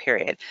pay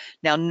period.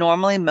 Now,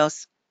 normally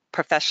most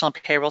professional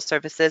payroll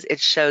services, it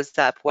shows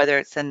up whether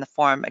it's in the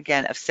form,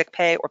 again, of sick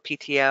pay or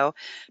PTO,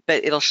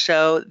 but it'll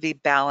show the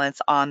balance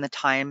on the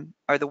time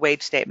or the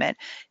wage statement.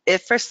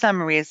 If for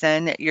some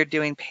reason you're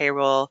doing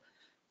payroll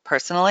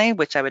personally,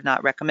 which I would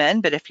not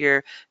recommend, but if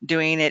you're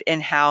doing it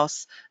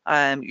in-house,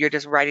 you're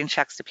just writing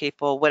checks to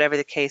people, whatever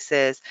the case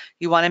is,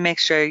 you want to make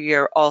sure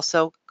you're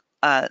also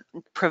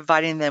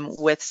providing them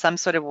with some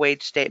sort of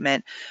wage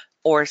statement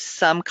or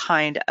some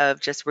kind of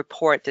just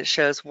report that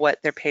shows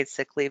what their paid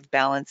sick leave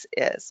balance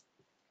is.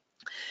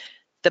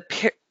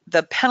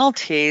 The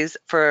penalties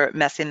for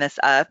messing this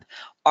up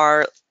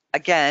are,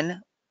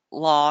 again,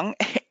 long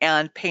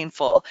and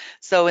painful.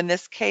 So in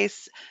this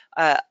case,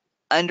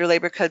 under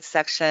Labor Code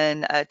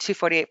Section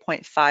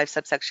 248.5,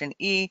 subsection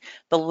E,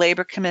 the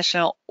Labor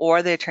Commissioner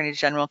or the Attorney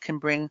General can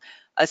bring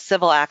a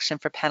civil action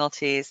for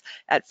penalties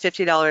at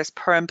 $50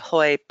 per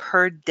employee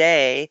per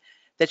day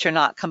that you're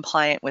not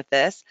compliant with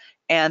this,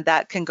 and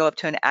that can go up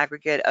to an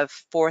aggregate of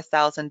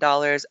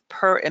 $4,000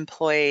 per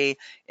employee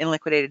in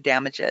liquidated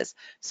damages.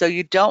 So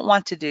you don't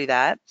want to do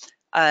that.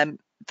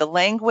 The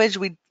language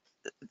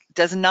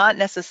does not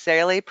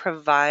necessarily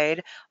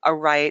provide a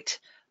right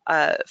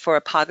for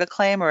a PAGA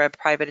claim or a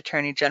Private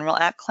Attorney General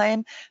Act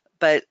claim,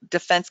 but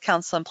defense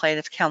counsel and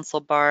plaintiff counsel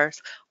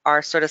bars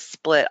are sort of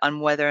split on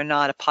whether or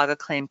not a PAGA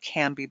claim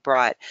can be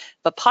brought.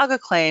 If a PAGA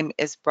claim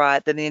is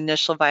brought, then the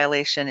initial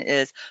violation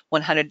is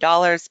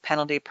 $100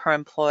 penalty per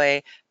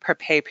employee per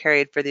pay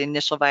period for the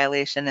initial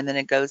violation, and then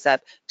it goes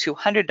up to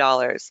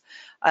 $100.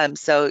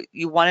 So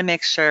you want to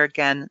make sure,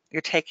 again,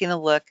 you're taking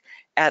a look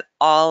at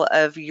all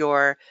of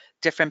your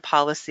different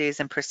policies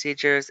and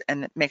procedures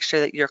and make sure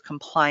that you're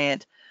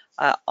compliant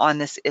on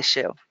this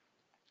issue.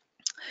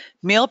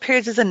 Meal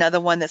periods is another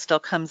one that still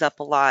comes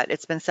up a lot.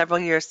 It's been several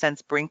years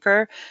since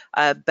Brinker,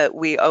 but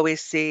we always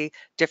see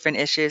different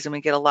issues and we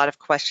get a lot of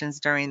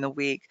questions during the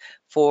week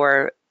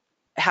for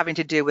having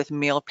to do with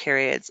meal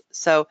periods.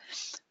 So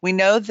we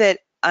know that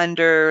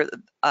under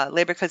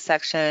Labor Code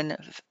Section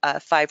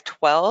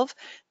 512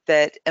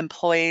 that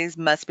employees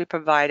must be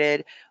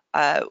provided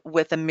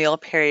with a meal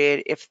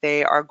period if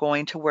they are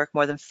going to work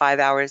more than 5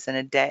 hours in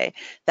a day.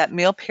 That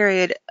meal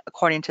period,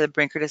 according to the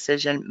Brinker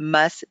decision,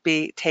 must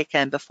be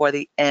taken before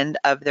the end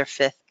of their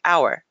 5th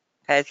hour.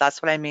 Okay,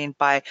 that's what I mean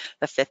by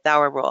the 5th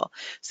hour rule.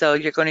 So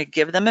you're going to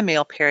give them a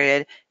meal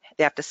period.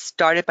 They have to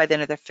start it by the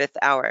end of their 5th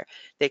hour.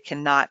 They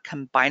cannot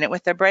combine it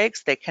with their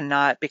breaks. They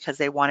cannot, because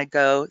they want to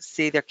go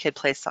see their kid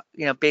play,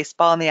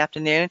 baseball in the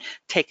afternoon,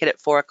 take it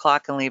at 4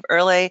 o'clock and leave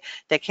early.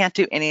 They can't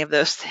do any of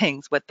those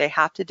things. What they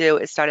have to do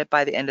is start it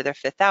by the end of their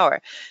 5th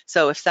hour.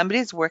 So if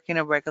somebody's working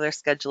a regular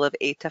schedule of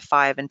 8 to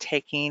 5 and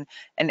taking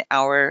an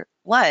hour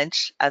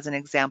lunch, as an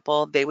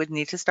example, they would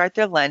need to start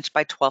their lunch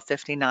by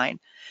 12:59.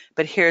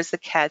 But here's the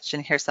catch,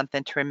 and here's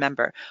something to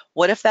remember.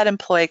 What if that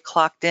employee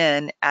clocked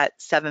in at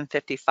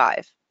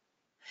 7:55?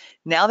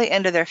 Now the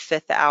end of their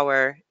 5th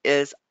hour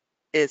is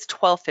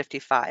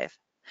 12:55.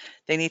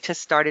 They need to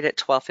start it at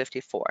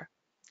 12:54.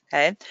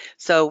 Okay,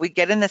 so we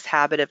get in this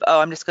habit of, oh,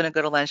 I'm just going to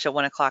go to lunch at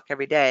 1 o'clock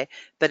every day.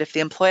 But if the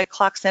employee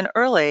clocks in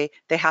early,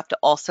 they have to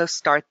also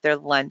start their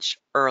lunch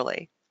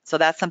early. So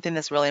that's something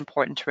that's really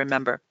important to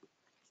remember.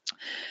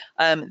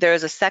 There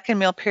is a second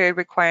meal period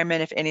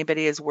requirement if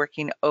anybody is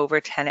working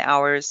over 10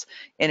 hours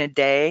in a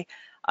day.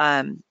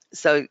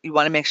 So you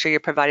want to make sure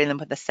you're providing them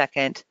with a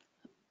second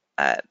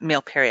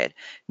meal period.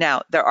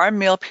 Now, there are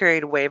meal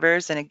period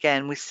waivers, and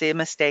again, we see a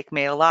mistake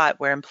made a lot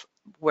where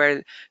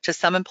to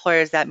some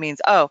employers that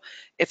means, oh,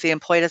 if the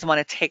employee doesn't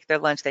want to take their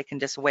lunch, they can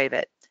just waive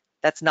it.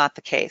 That's not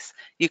the case.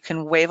 You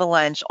can waive a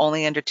lunch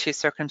only under 2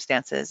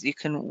 circumstances. You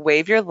can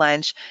waive your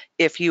lunch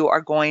if you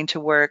are going to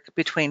work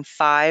between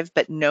 5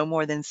 but no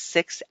more than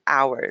 6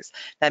 hours.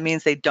 That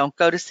means they don't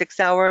go to 6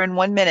 hours in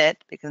 1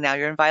 minute because now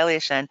you're in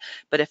violation.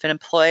 But if an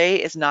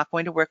employee is not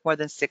going to work more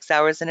than 6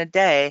 hours in a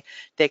day,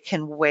 they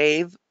can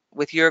waive,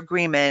 with your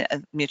agreement,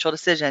 a mutual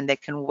decision, they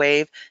can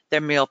waive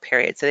their meal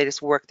period. So they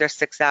just work their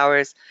 6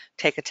 hours,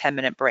 take a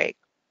 10-minute break.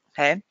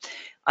 Okay.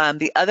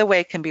 The other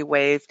way it can be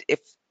waived if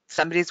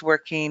somebody's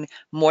working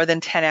more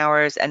than 10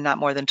 hours and not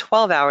more than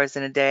 12 hours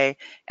in a day,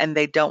 and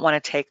they don't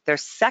want to take their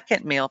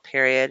second meal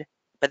period,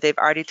 but they've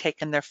already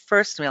taken their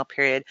first meal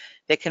period,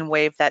 they can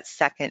waive that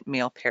second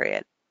meal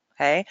period.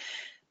 Okay.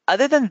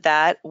 Other than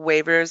that,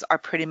 waivers are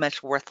pretty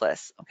much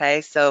worthless,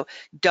 okay? So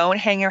don't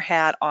hang your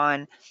hat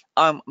on,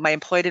 my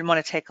employee didn't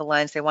want to take a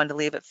lunch, they wanted to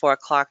leave at 4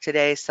 o'clock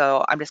today,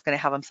 so I'm just going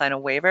to have them sign a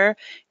waiver.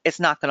 It's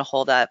not going to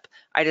hold up.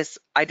 I just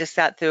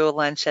sat through a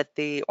lunch at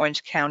the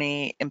Orange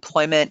County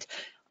Employment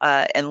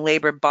and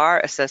Labor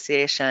Bar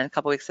Association a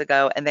couple weeks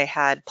ago, and they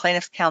had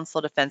plaintiff's counsel,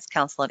 defense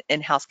counsel, and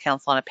in-house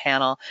counsel on a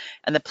panel,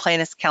 and the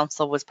plaintiff's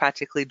counsel was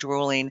practically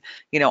drooling,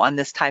 on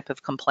this type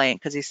of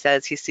complaint because he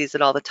says he sees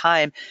it all the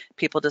time.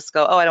 People just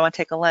go, oh, I don't want to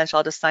take a lunch,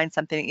 I'll just sign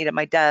something and eat at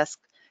my desk,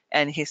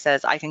 and he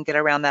says I can get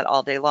around that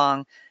all day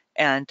long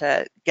and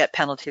get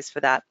penalties for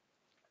that.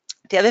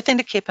 The other thing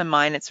to keep in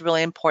mind, it's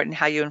really important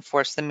how you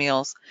enforce the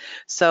meals.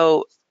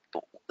 So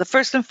the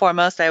first and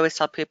foremost, I always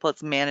tell people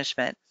it's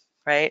management,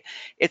 right?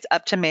 It's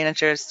up to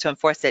managers to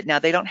enforce it. Now,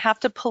 they don't have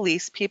to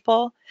police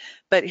people,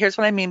 but here's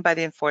what I mean by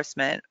the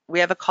enforcement. We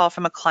have a call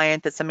from a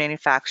client that's a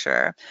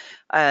manufacturer.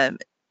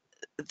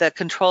 The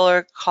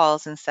controller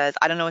calls and says,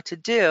 I don't know what to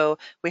do.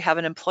 We have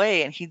an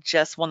employee and he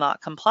just will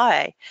not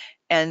comply.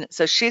 And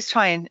so she's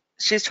trying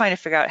to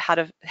figure out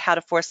how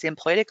to force the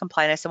employee to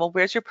comply. And I said, well,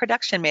 where's your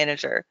production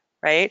manager,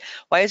 right?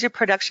 Why is your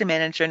production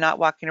manager not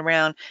walking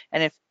around?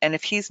 And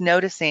if he's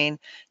noticing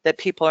that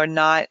people are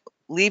not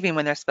leaving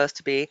when they're supposed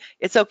to be,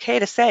 it's okay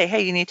to say,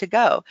 hey, you need to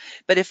go.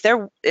 But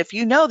if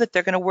you know that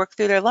they're going to work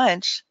through their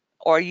lunch,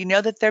 or you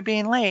know that they're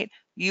being late,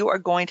 you are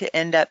going to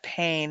end up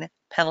paying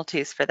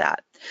penalties for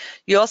that.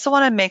 You also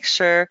want to make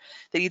sure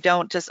that you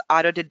don't just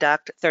auto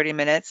deduct 30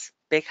 minutes,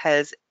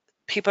 because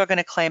people are going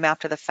to claim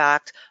after the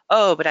fact,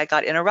 oh, but I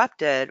got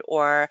interrupted,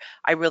 or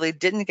I really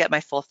didn't get my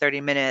full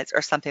 30 minutes,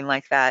 or something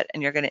like that,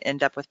 and you're going to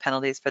end up with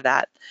penalties for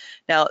that.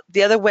 Now,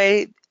 the other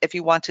way, if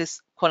you want to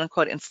quote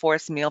unquote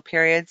enforce meal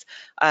periods,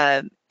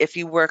 if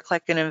you work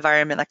like an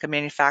environment like a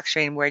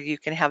manufacturing where you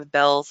can have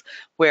bells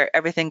where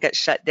everything gets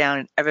shut down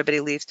and everybody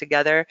leaves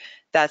together,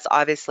 that's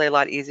obviously a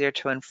lot easier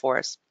to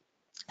enforce.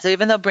 So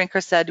even though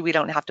Brinker said we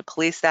don't have to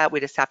police that,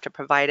 we just have to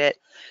provide it,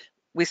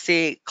 we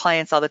see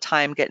clients all the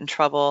time get in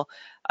trouble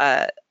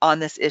on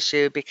this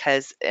issue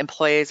because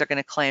employees are going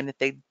to claim that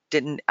they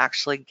didn't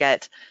actually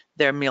get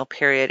their meal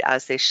period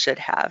as they should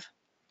have.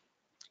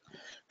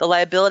 The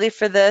liability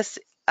for this,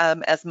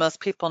 as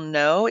most people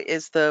know,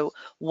 is the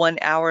 1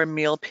 hour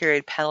meal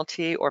period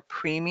penalty, or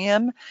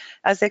premium,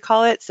 as they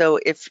call it. So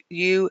if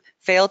you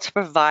fail to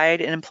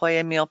provide an employee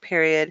a meal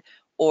period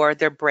or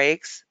their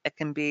breaks, it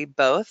can be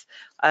both,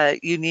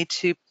 you need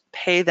to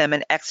pay them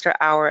an extra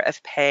hour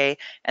of pay,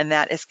 and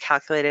that is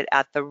calculated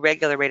at the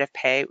regular rate of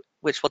pay,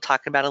 which we'll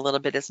talk about a little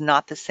bit, is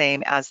not the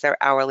same as their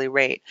hourly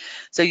rate.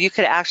 So you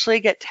could actually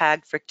get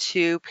tagged for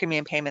 2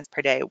 premium payments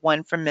per day,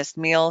 one for missed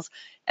meals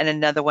and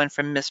another one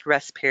for missed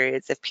rest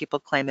periods if people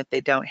claim that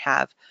they don't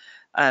have,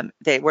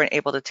 they weren't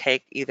able to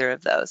take either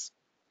of those.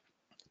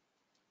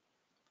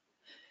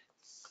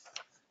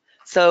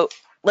 So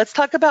let's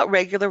talk about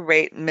regular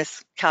rate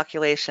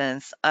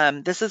miscalculations.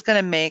 This is going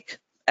to make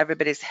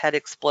everybody's head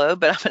explode,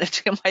 but I'm going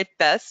to do my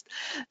best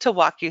to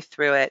walk you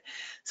through it.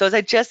 So as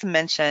I just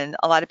mentioned,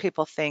 a lot of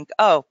people think,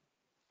 oh,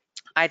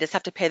 I just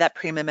have to pay that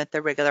premium at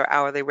the regular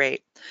hourly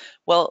rate.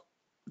 Well,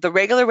 the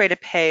regular rate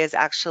of pay is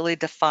actually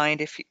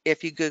defined,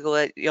 if you Google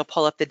it, you'll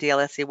pull up the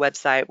DLSE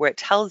website where it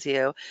tells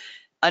you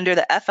under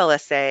the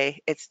FLSA,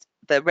 it's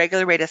the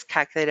regular rate is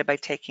calculated by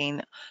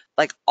taking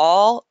like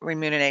all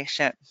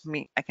remuneration,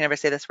 I can never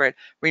say this word,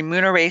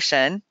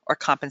 remuneration or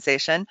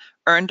compensation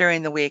earned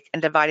during the week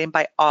and dividing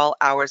by all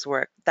hours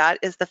worked. That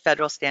is the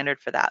federal standard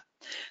for that.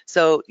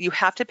 So you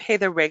have to pay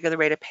the regular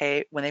rate of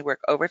pay when they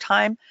work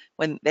overtime,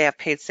 when they have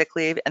paid sick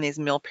leave, and these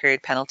meal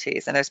period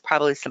penalties. And there's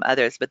probably some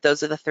others, but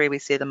those are the 3 we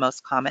see the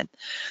most common.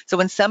 So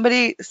when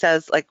somebody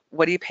says, like,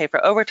 what do you pay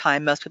for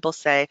overtime? Most people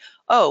say,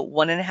 oh,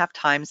 1.5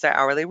 times their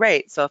hourly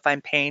rate. So if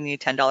I'm paying you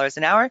 $10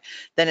 an hour,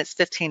 then it's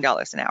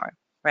 $15 an hour,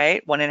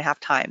 right? 1.5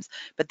 times.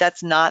 But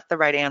that's not the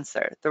right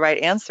answer. The right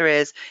answer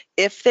is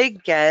if they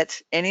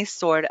get any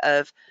sort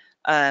of,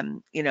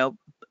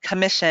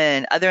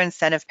 commission, other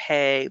incentive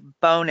pay,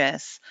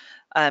 bonus,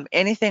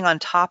 anything on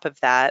top of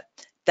that,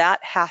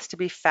 that has to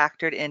be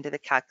factored into the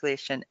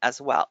calculation as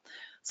well.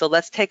 So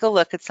let's take a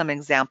look at some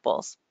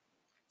examples.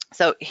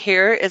 So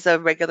here is a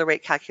regular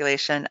rate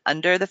calculation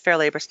under the Fair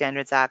Labor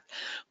Standards Act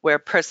where a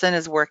person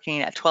is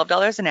working at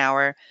 $12 an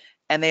hour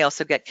and they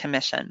also get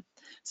commission.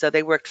 So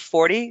they worked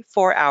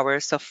 44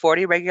 hours, so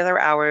 40 regular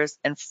hours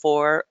and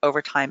 4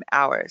 overtime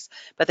hours.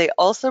 But they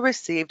also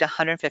received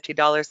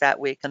 $150 that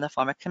week in the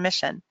form of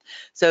commission.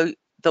 So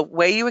the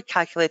way you would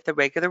calculate the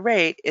regular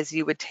rate is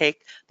you would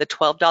take the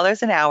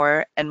 $12 an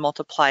hour and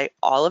multiply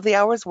all of the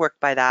hours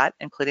worked by that,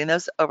 including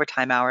those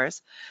overtime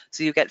hours.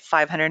 So you get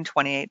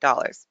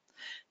 $528.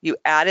 You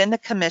add in the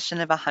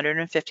commission of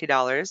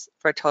 $150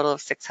 for a total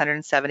of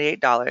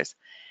 $678,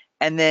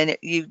 and then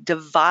you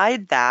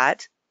divide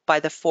that by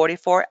the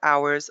 44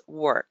 hours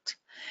worked.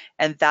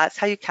 And that's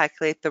how you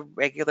calculate the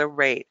regular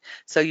rate.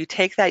 So you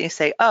take that and you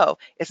say, oh,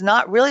 it's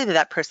not really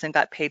that person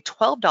got paid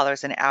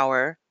 $12 an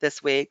hour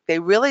this week. They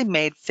really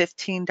made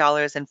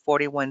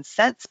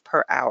 $15.41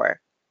 per hour.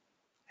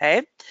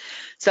 Okay,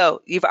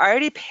 so you've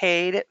already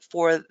paid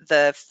for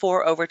the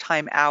 4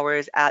 overtime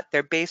hours at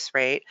their base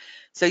rate,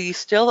 so you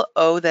still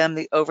owe them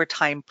the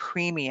overtime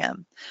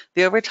premium.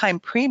 The overtime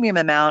premium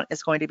amount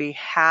is going to be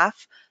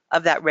half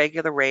of that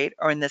regular rate,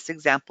 or in this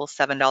example,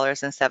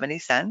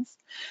 $7.70.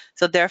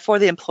 So therefore,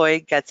 the employee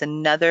gets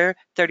another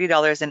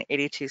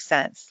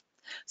 $30.82.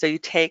 So you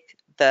take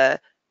the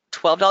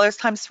 $12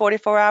 times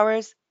 44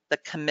 hours, the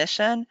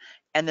commission,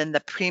 and then the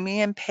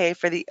premium pay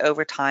for the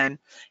overtime,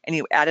 and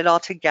you add it all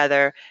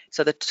together.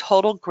 So the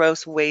total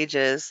gross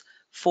wages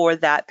for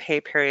that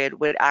pay period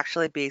would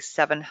actually be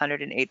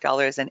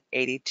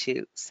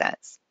 $708.82.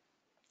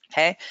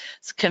 Okay,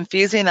 it's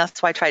confusing.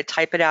 That's why I try to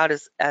type it out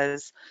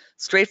as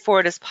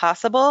straightforward as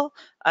possible,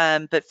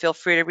 but feel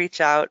free to reach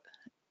out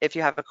if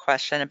you have a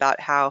question about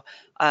how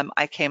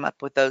I came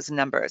up with those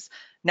numbers.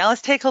 Now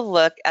let's take a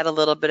look at a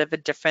little bit of a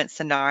different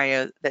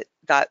scenario that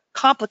got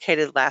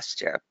complicated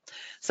last year.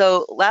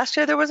 So last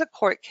year there was a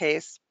court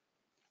case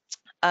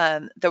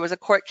there was a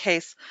court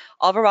case,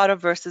 Alvarado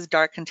versus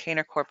Dark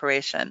Container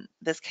Corporation.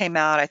 This came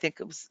out, I think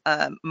it was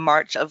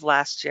March of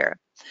last year.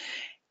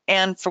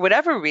 And for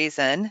whatever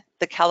reason,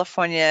 the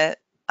California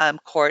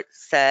court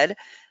said,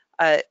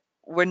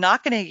 we're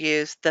not going to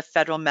use the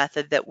federal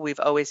method that we've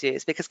always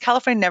used, because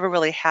California never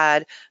really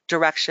had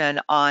direction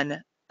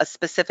on a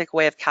specific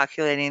way of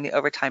calculating the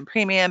overtime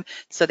premium.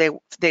 So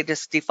they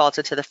just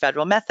defaulted to the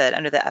federal method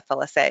under the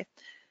FLSA.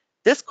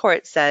 This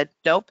court said,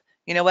 nope,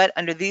 you know what?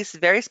 Under these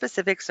very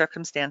specific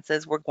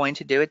circumstances, we're going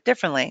to do it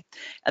differently.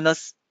 And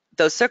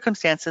those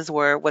circumstances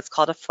were what's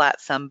called a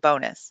flat sum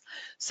bonus.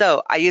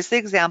 So I used the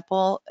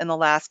example in the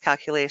last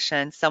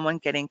calculation, someone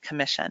getting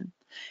commission.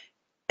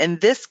 In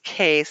this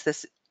case,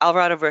 this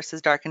Alvarado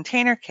versus Dark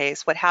Container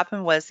case, what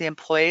happened was the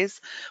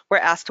employees were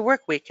asked to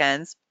work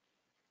weekends,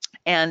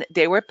 and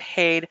they were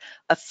paid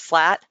a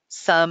flat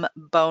sum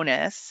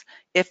bonus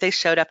if they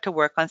showed up to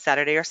work on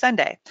Saturday or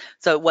Sunday.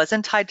 So it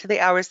wasn't tied to the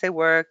hours they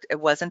worked, it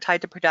wasn't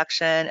tied to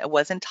production, it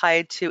wasn't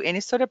tied to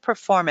any sort of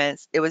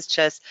performance. It was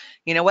just,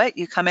 you know what,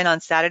 you come in on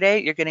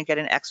Saturday, you're going to get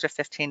an extra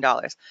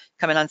 $15.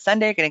 Come in on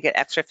Sunday, you're going to get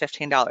extra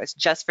 $15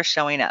 just for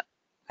showing up.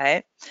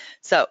 Okay,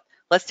 so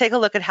let's take a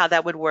look at how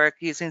that would work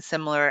using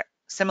similar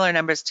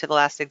numbers to the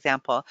last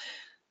example.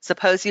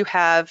 Suppose you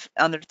have,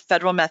 on the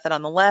federal method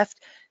on the left,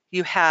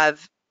 you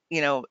have,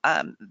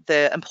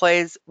 the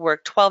employees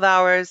work 12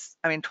 hours,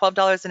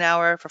 $12 an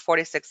hour for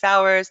 46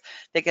 hours.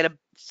 They get a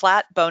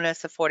flat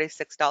bonus of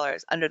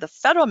 $46. Under the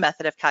federal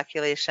method of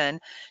calculation,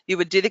 you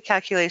would do the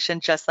calculation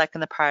just like in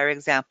the prior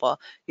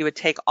example. You would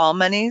take all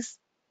monies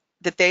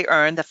that they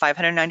earn, the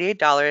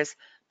 $598,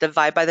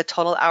 divide by the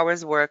total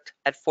hours worked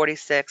at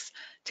 46,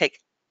 take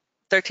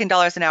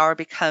 $13 an hour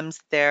becomes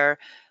their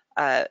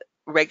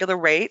regular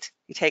rate.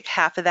 You take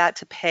half of that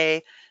to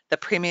pay the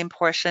premium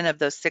portion of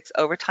those 6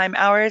 overtime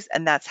hours,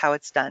 and that's how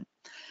it's done.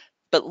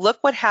 But look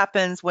what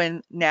happens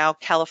when now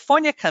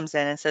California comes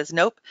in and says,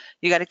 nope,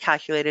 you got to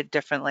calculate it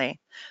differently.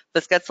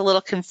 This gets a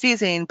little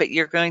confusing, but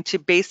you're going to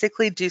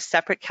basically do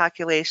separate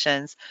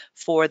calculations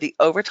for the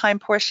overtime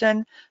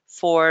portion,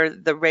 for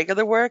the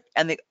regular work,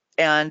 and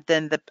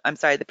then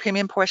the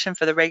premium portion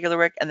for the regular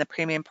work and the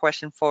premium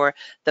portion for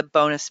the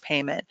bonus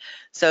payment.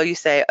 So you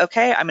say,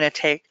 okay, I'm going to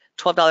take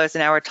 $12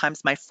 an hour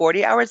times my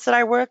 40 hours that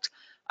I worked.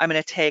 I'm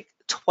going to take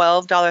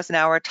 $12 an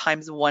hour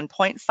times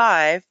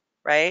 1.5,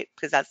 right?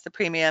 Because that's the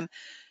premium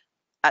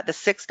at the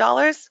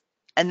 $6.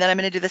 And then I'm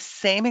going to do the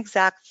same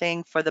exact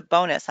thing for the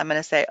bonus. I'm going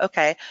to say,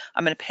 okay,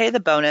 I'm going to pay the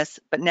bonus,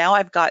 but now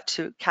I've got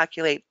to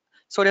calculate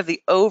sort of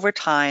the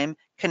overtime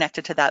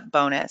connected to that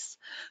bonus.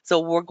 So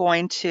we're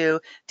going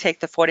to take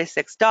the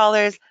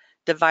 $46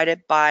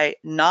 divided by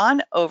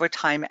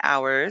non-overtime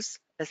hours,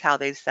 is how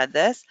they said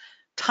this,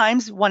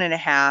 times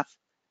 1.5.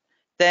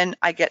 Then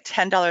I get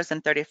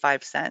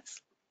 $10.35.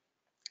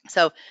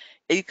 So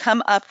you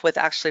come up with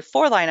actually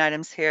 4 line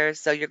items here.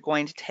 So you're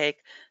going to take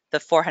the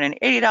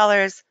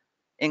 $480,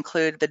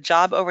 include the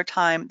job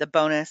overtime, the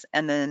bonus,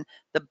 and then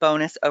the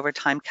bonus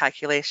overtime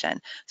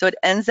calculation. So it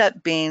ends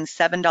up being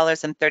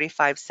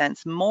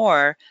 $7.35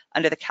 more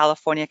under the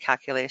California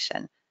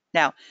calculation.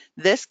 Now,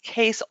 this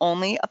case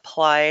only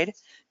applied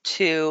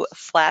to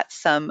flat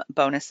sum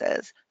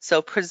bonuses.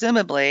 So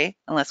presumably,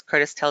 unless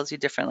Curtis tells you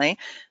differently,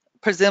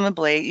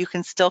 presumably you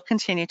can still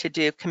continue to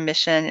do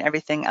commission and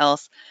everything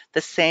else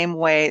the same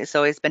way it's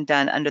always been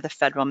done under the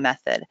federal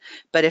method.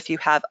 But if you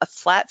have a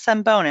flat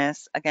sum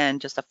bonus, again,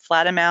 just a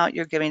flat amount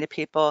you're giving to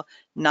people,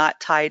 not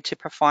tied to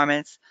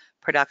performance,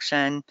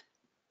 production,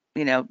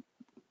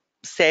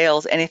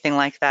 sales, anything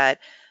like that,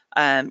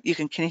 you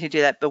can continue to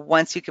do that. But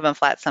once you give them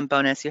flat sum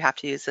bonus, you have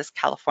to use this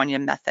California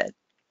method.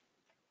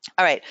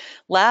 All right,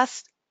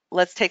 last,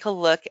 let's take a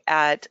look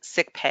at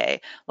sick pay.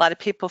 A lot of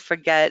people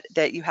forget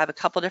that you have a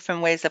couple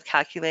different ways of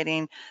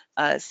calculating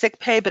sick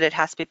pay, but it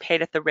has to be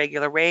paid at the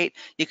regular rate.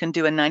 You can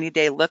do a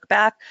 90-day look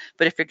back,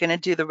 but if you're going to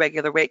do the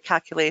regular rate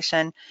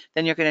calculation,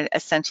 then you're going to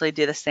essentially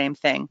do the same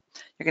thing.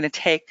 You're going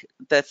to take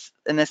this,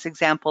 in this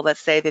example,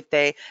 let's say that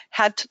they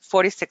had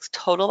 46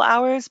 total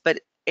hours,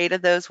 but 8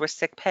 of those were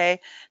sick pay.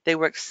 They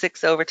worked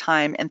 6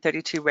 overtime and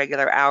 32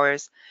 regular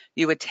hours.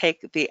 You would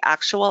take the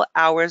actual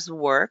hours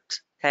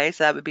worked. Okay,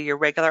 so that would be your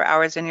regular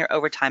hours and your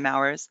overtime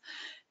hours.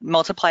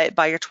 Multiply it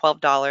by your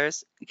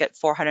 $12, you get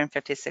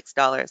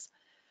 $456.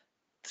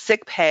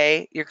 Sick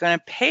pay, you're going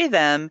to pay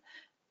them,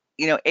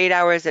 8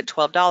 hours at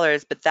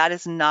 $12, but that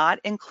is not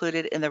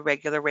included in the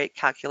regular rate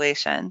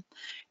calculation.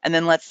 And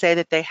then let's say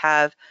that they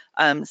have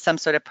some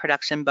sort of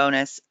production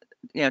bonus,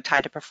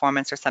 tied to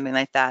performance or something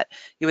like that.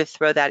 You would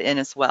throw that in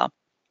as well.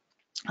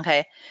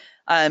 Okay.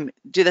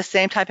 Do the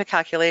same type of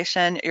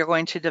calculation. You're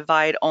going to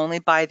divide only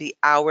by the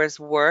hours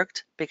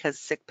worked because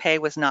sick pay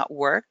was not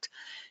worked.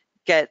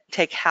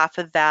 Take half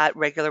of that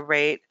regular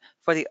rate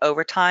for the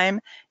overtime,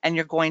 and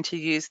you're going to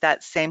use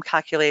that same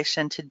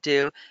calculation to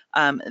do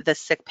the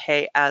sick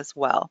pay as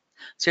well.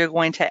 So you're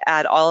going to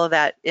add all of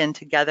that in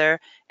together,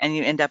 and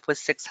you end up with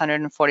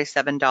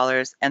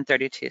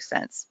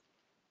 $647.32.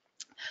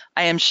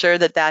 I am sure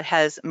that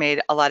has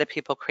made a lot of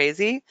people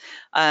crazy.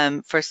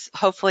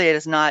 Hopefully it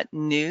is not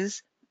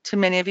news to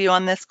many of you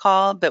on this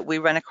call, but we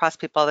run across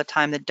people all the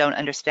time that don't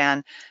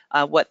understand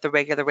what the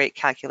regular rate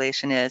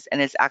calculation is,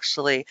 and it's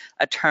actually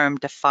a term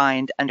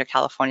defined under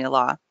California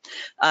law.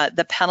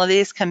 The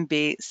penalties can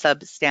be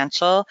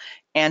substantial,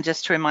 and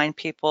just to remind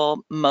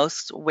people,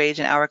 most wage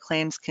and hour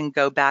claims can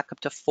go back up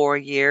to 4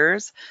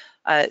 years.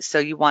 So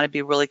you want to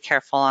be really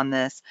careful on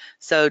this.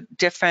 So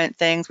different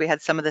things, we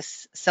had some of the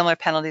similar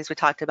penalties we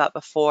talked about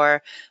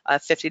before,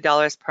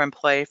 $50 per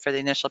employee for the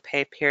initial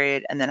pay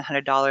period, and then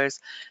 $100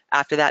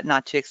 after that,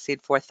 not to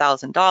exceed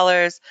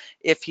 $4,000.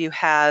 If you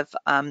have,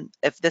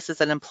 if this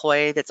is an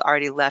employee that's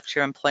already left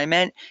your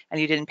employment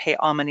and you didn't pay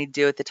all money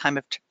due at the time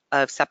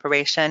of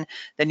separation,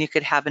 then you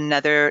could have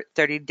another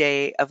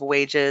 30-day of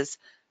wages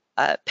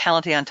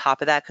penalty on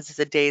top of that, because it's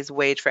a day's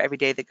wage for every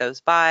day that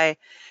goes by.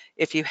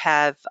 If you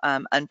have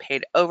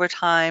unpaid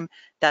overtime,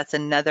 that's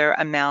another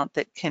amount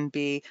that can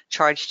be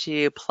charged to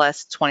you,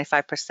 plus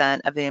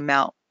 25% of the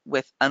amount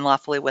with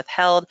unlawfully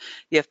withheld.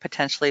 You have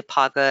potentially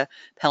PAGA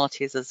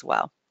penalties as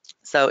well.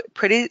 So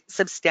pretty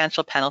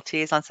substantial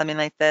penalties on something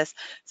like this.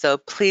 So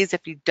please,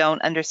 if you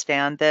don't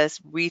understand this,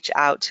 reach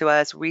out to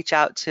us, reach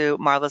out to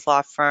Marla's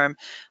law firm.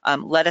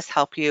 Let us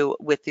help you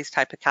with these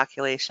type of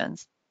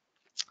calculations.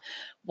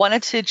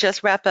 Wanted to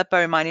just wrap up by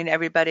reminding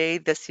everybody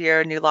this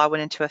year, new law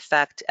went into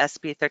effect,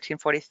 SB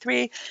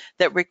 1343,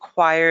 that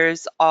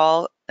requires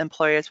all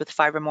employers with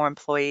 5 or more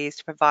employees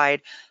to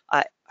provide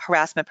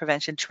harassment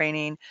prevention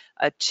training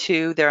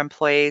to their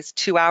employees,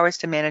 2 hours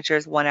to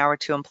managers, 1 hour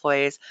to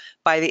employees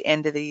by the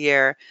end of the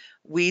year.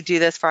 We do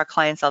this for our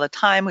clients all the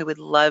time. We would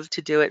love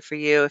to do it for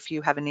you if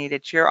you have a need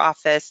at your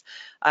office.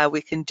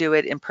 We can do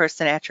it in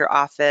person at your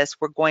office.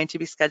 We're going to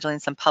be scheduling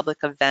some public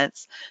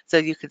events so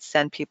you could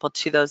send people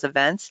to those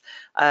events.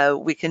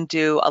 We can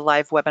do a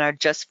live webinar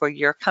just for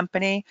your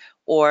company,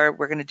 or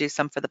we're going to do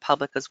some for the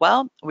public as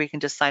well. We can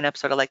just sign up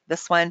sort of like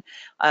this one.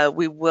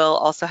 We will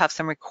also have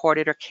some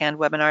recorded or canned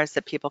webinars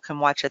that people can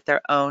watch at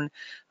their own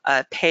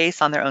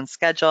pace on their own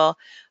schedule.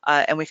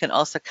 And we can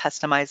also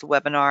customize a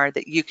webinar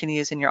that you can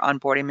use in your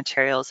onboarding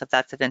materials if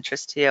that's of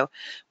interest to you.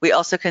 We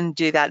also can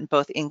do that in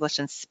both English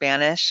and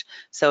Spanish.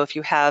 So if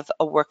you have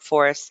a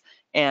workforce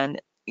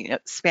and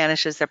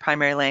Spanish is their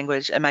primary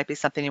language, it might be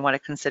something you want to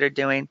consider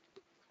doing.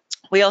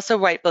 We also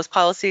write those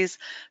policies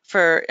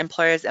for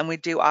employers, and we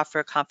do offer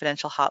a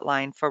confidential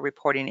hotline for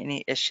reporting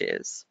any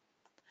issues.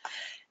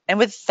 And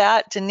with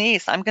that,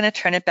 Denise, I'm going to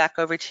turn it back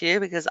over to you,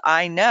 because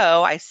I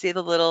know I see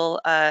the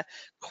little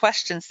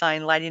question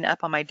sign lighting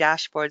up on my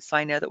dashboard, so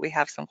I know that we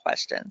have some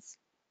questions.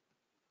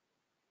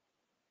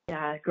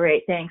 Yeah,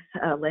 great. Thanks,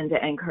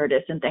 Linda and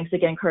Curtis. And thanks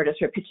again, Curtis,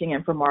 for pitching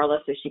in for Marla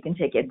so she can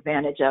take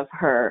advantage of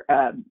her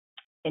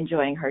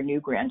enjoying her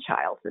new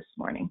grandchild this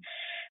morning.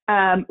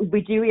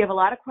 We have a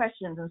lot of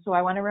questions, and so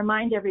I want to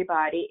remind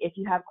everybody, if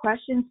you have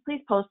questions,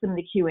 please post them in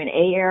the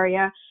Q&A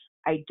area.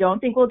 I don't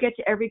think we'll get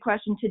to every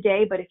question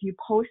today, but if you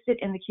post it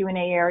in the Q&A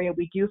area,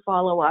 we do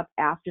follow up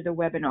after the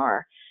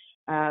webinar.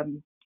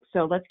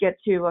 So let's get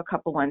to a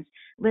couple ones.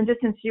 Linda,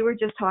 since you were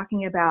just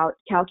talking about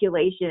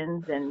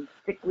calculations and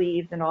sick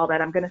leaves and all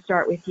that, I'm going to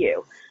start with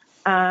you.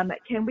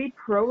 Can we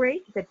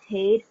prorate the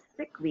paid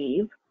sick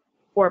leave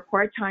for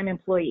part-time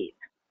employees?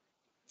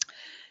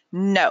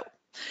 No.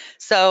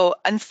 So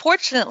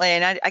unfortunately,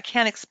 and I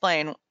can't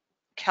explain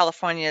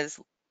California's,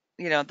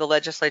 the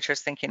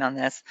legislature's thinking on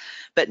this,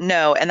 but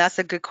no, and that's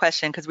a good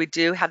question, because we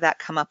do have that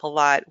come up a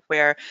lot,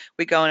 where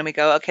we go in and we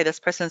go, okay, this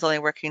person's only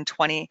working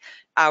 20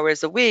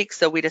 hours a week,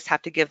 so we just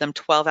have to give them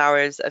 12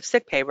 hours of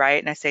sick pay,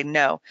 right? And I say,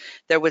 no,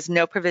 there was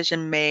no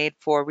provision made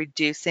for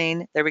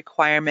reducing the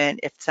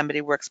requirement if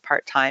somebody works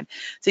part-time.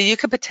 So you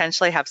could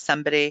potentially have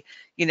somebody,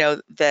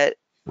 that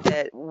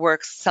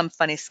works some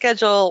funny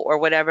schedule or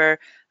whatever,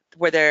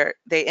 where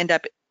they end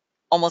up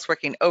almost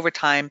working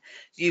overtime.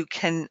 You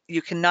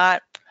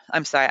cannot,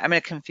 I'm sorry, I'm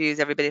going to confuse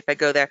everybody if I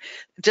go there.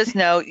 Just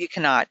know you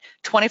cannot.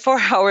 24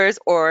 hours,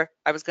 or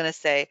I was going to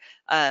say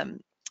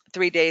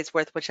 3 days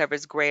worth, whichever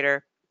is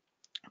greater,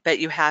 but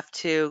you have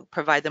to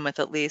provide them with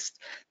at least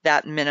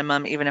that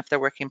minimum, even if they're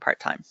working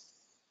part-time.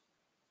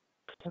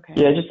 Okay.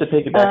 Yeah, just to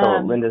piggyback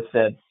on what Linda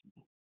said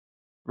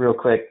real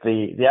quick,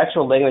 the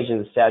actual language in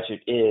the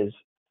statute is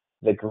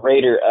the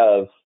greater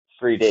of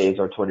 3 days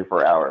or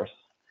 24 hours.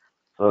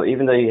 So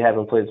even though you have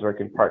employees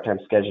working part-time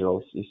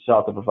schedules, you still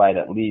have to provide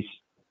at least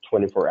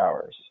 24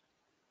 hours.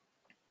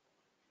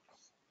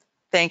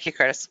 Thank you,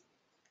 Curtis.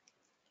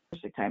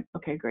 Perfect time.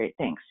 Okay, great.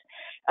 Thanks.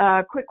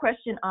 Quick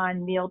question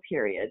on meal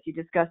periods. You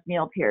discussed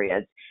meal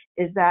periods.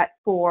 Is that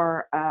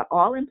for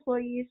all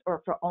employees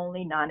or for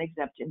only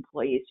non-exempt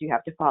employees? Do you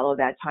have to follow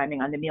that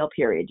timing on the meal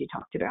period you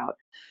talked about?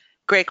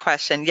 Great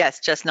question. Yes,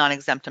 just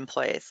non-exempt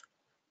employees.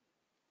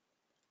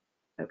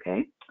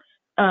 Okay.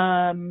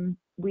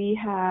 We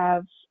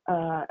have,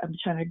 I'm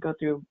trying to go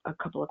through a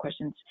couple of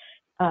questions.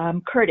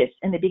 Curtis,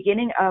 in the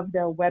beginning of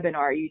the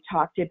webinar, you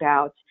talked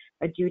about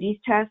a duties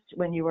test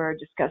when you were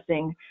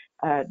discussing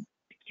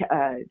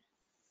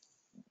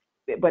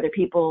whether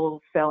people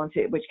fell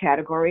into which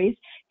categories.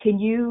 Can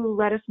you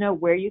let us know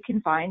where you can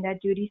find that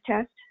duties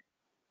test?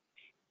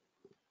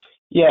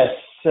 Yes,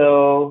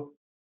 so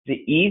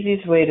The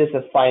easiest way to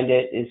find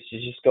it is to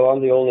just go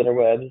on the old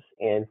interwebs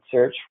and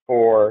search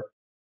for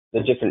the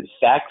different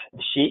fact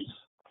sheets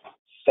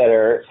that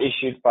are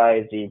issued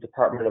by the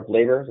Department of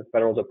Labor, the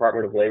Federal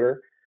Department of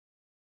Labor.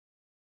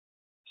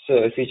 So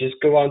if you just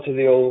go onto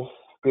the old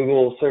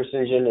Google search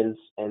engine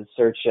and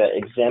search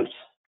exempt,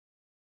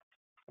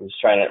 I'm just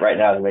trying it right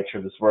now to make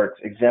sure this works,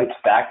 exempt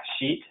fact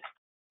sheet,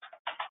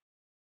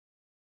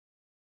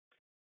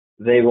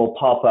 they will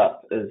pop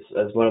up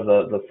as one of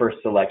the first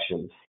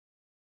selections.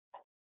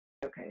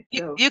 Okay,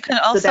 so You can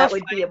also that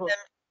would be able.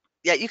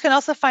 Yeah, you can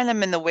also find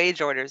them in the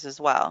wage orders as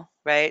well,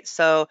 right?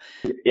 So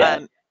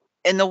Yeah.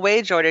 in the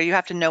wage order, you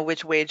have to know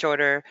which wage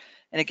order.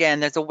 And again,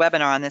 there's a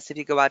webinar on this if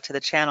you go out to the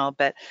channel,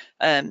 but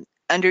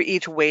under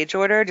each wage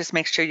order, just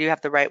make sure you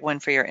have the right one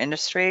for your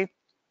industry.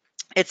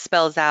 It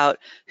spells out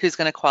who's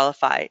going to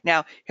qualify.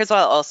 Now, here's what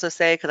I'll also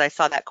say, because I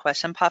saw that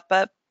question pop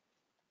up.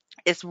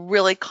 It's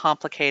really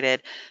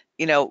complicated.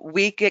 You know,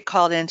 we get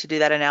called in to do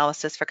that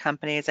analysis for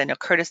companies. I know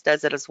Curtis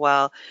does it as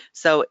well.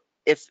 So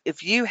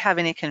if you have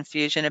any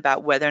confusion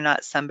about whether or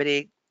not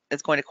somebody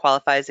is going to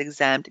qualify as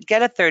exempt,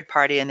 get a third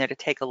party in there to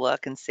take a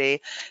look and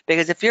see.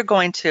 Because if you're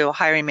going to a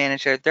hiring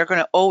manager, they're going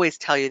to always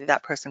tell you that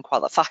that person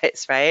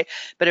qualifies, right?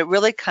 But it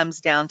really comes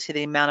down to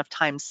the amount of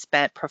time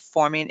spent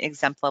performing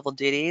exempt level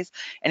duties.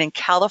 And in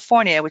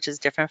California, which is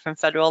different from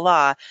federal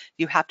law,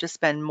 you have to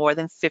spend more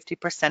than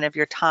 50% of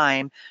your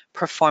time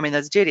performing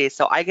those duties.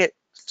 So I get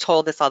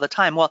told this all the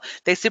time. Well,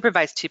 they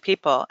supervise 2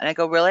 people. And I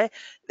go, really?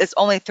 It's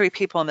only 3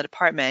 people in the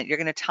department. You're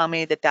going to tell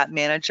me that that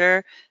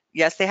manager,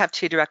 yes, they have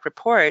 2 direct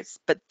reports,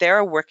 but they're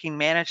a working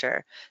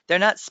manager. They're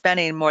not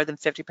spending more than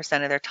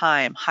 50% of their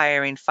time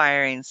hiring,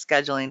 firing,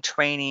 scheduling,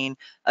 training,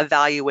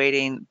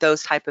 evaluating,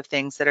 those type of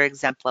things that are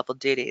exempt level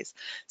duties.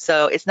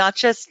 So it's not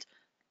just,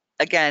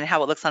 again,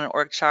 how it looks on an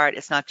org chart.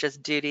 It's not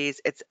just duties.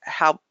 It's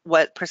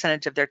what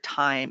percentage of their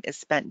time is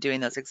spent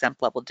doing those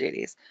exempt level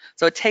duties.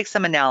 So it takes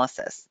some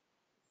analysis.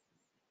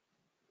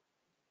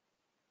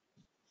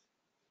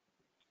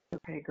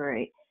 Okay,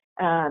 great.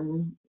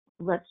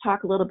 Let's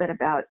talk a little bit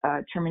about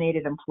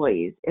terminated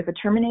employees. If a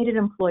terminated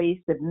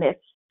employee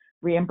submits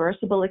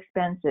reimbursable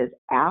expenses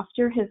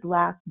after his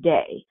last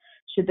day,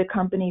 should the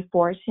company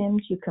force him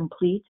to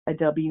complete a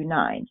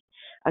W-9?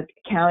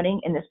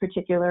 Accounting in this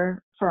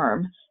particular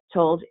firm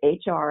told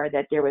HR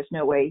that there was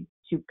no way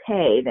to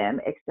pay them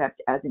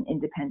except as an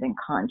independent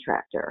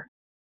contractor.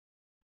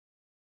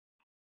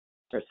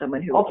 For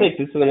someone who I'll take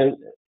this one,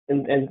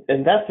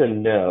 and that's a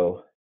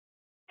no,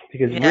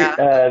 because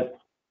Yeah.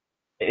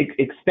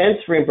 expense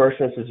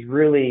reimbursements is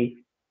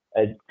really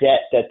a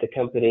debt that the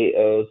company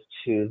owes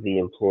to the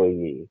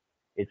employee.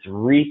 It's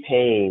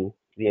repaying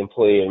the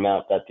employee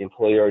amount that the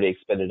employee already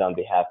expended on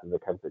behalf of the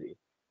company.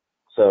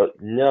 So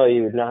no,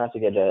 you would not have to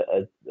get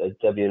a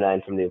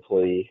W-9 from the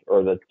employee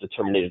or the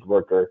terminated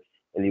worker,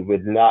 and you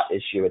would not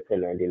issue a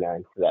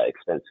 1099 for that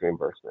expense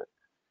reimbursement.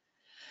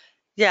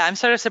 Yeah, I'm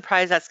sort of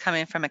surprised that's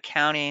coming from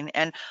accounting.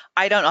 And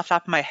I don't off the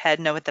top of my head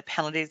know what the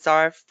penalties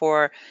are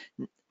for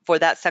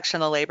that section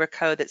of the labor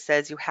code that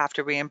says you have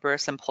to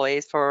reimburse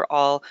employees for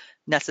all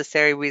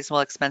necessary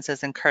reasonable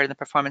expenses incurred in the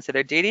performance of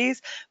their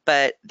duties,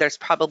 but there's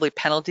probably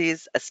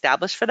penalties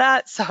established for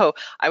that. So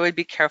I would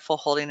be careful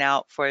holding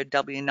out for a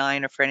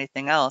W-9 or for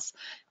anything else.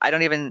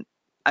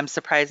 I'm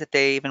surprised that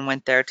they even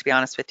went there, to be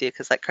honest with you,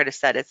 because like Curtis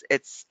said,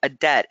 it's a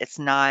debt. It's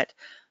not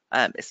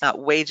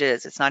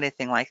wages. It's not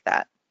anything like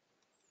that.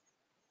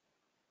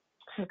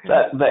 Okay.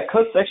 That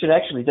code section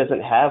actually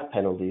doesn't have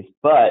penalties,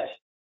 but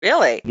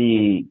Really?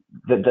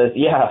 but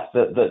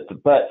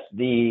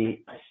the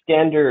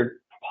standard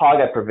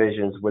PAGA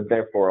provisions would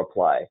therefore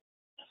apply.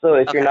 So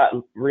if you're Okay.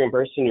 not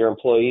reimbursing your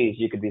employees,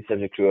 you could be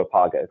subject to a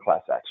PAGA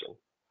class action.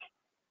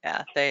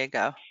 Yeah, there you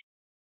go.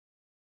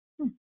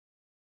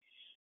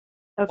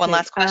 Okay. One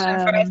last question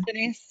for us,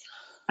 Denise.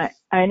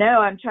 I know.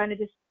 I'm trying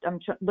to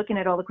looking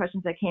at all the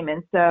questions that came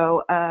in.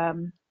 So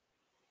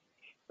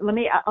let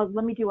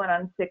me do one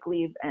on sick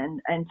leave and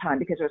time,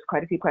 because there's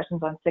quite a few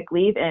questions on sick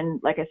leave.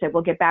 And like I said,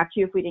 we'll get back to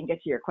you if we didn't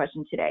get to your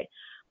question today.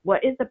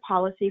 What is the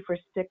policy for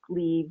sick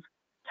leave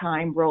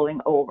time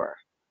rolling over?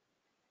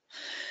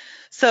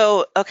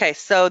 So, okay,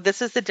 so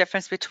this is the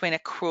difference between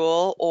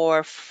accrual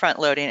or front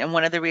loading. And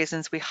one of the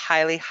reasons we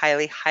highly,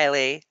 highly,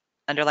 highly,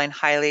 underline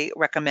highly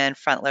recommend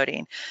front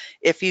loading.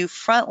 If you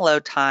front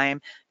load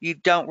time, you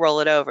don't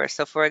roll it over.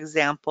 So for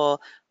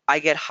example, I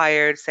get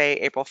hired, say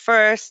April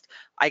 1st,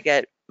 I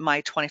get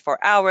my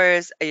 24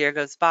 hours, a year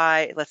goes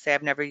by, let's say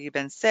I've never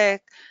been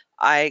sick,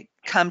 I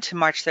come to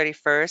March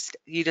 31st,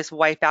 you just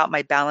wipe out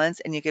my balance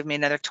and you give me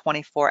another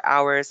 24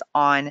 hours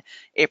on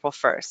April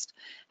 1st.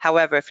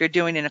 However, if you're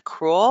doing an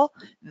accrual,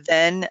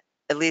 then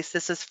at least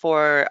this is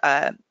for,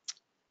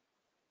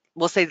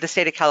 we'll say the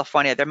state of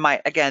California.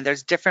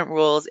 There's different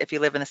rules if you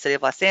live in the city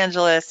of Los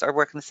Angeles or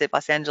work in the city of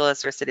Los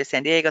Angeles or city of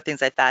San Diego,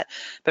 things like that.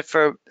 But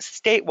for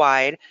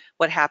statewide,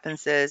 what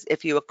happens is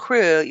if you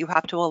accrue, you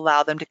have to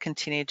allow them to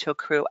continue to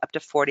accrue up to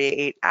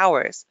 48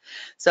 hours.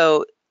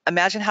 So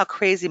imagine how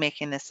crazy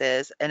making this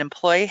is. An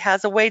employee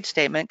has a wage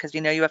statement, because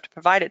you know you have to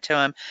provide it to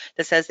them,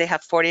 that says they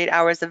have 48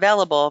 hours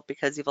available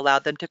because you've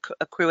allowed them to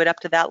accrue it up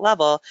to that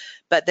level.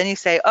 But then you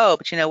say, oh,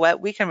 but you know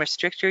what? We can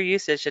restrict your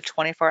usage to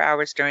 24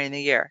 hours during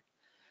the year.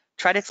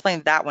 Try to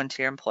explain that one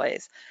to your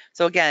employees.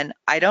 So again,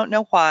 I don't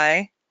know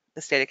why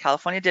the state of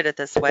California did it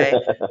this way,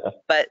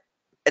 but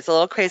it's a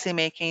little crazy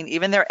making.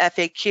 Even their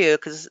FAQ,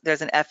 because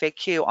there's an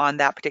FAQ on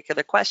that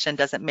particular question,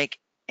 doesn't make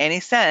any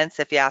sense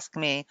if you ask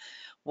me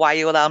why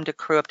you allow them to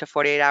accrue up to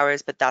 48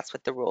 hours, but that's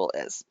what the rule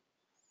is.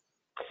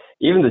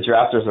 Even the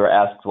drafters were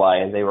asked why,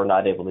 and they were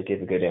not able to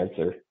give a good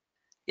answer.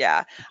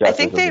 Yeah, I Drafters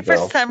think of they, the for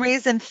bill. some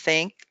reason,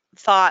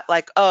 thought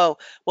like, oh,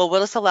 well,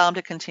 we'll just allow them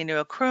to continue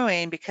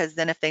accruing because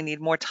then if they need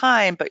more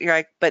time, but you're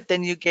like, but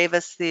then you gave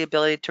us the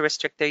ability to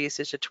restrict their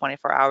usage to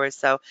 24 hours.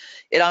 So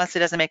it honestly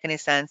doesn't make any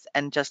sense.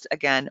 And just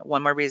again,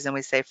 one more reason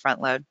we say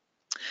front load.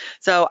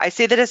 So I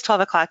see that it's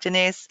 12 o'clock,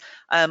 Denise.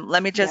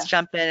 Let me Yeah. just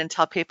jump in and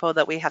tell people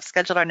that we have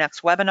scheduled our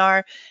next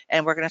webinar,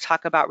 and we're going to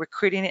talk about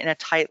recruiting in a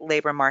tight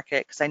labor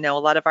market, because I know a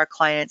lot of our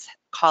clients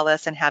call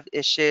us and have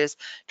issues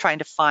trying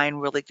to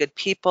find really good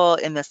people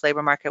in this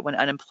labor market when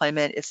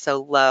unemployment is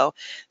so low.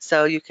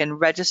 So you can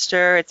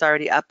register. It's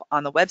already up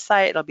on the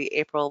website. It'll be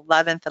April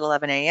 11th at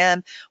 11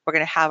 a.m. We're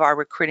going to have our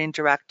recruiting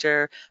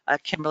director,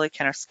 Kimberly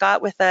Kenner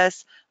Scott, with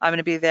us. I'm going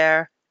to be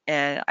there,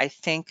 and I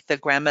think the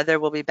grandmother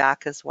will be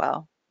back as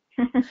well.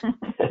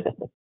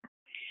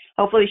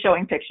 Hopefully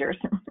showing pictures.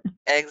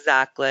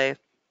 Exactly. All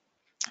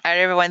right,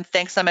 everyone.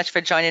 Thanks so much for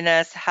joining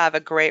us. Have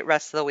a great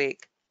rest of the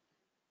week.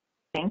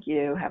 Thank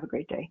you. Have a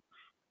great day.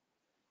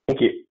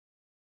 Thank you.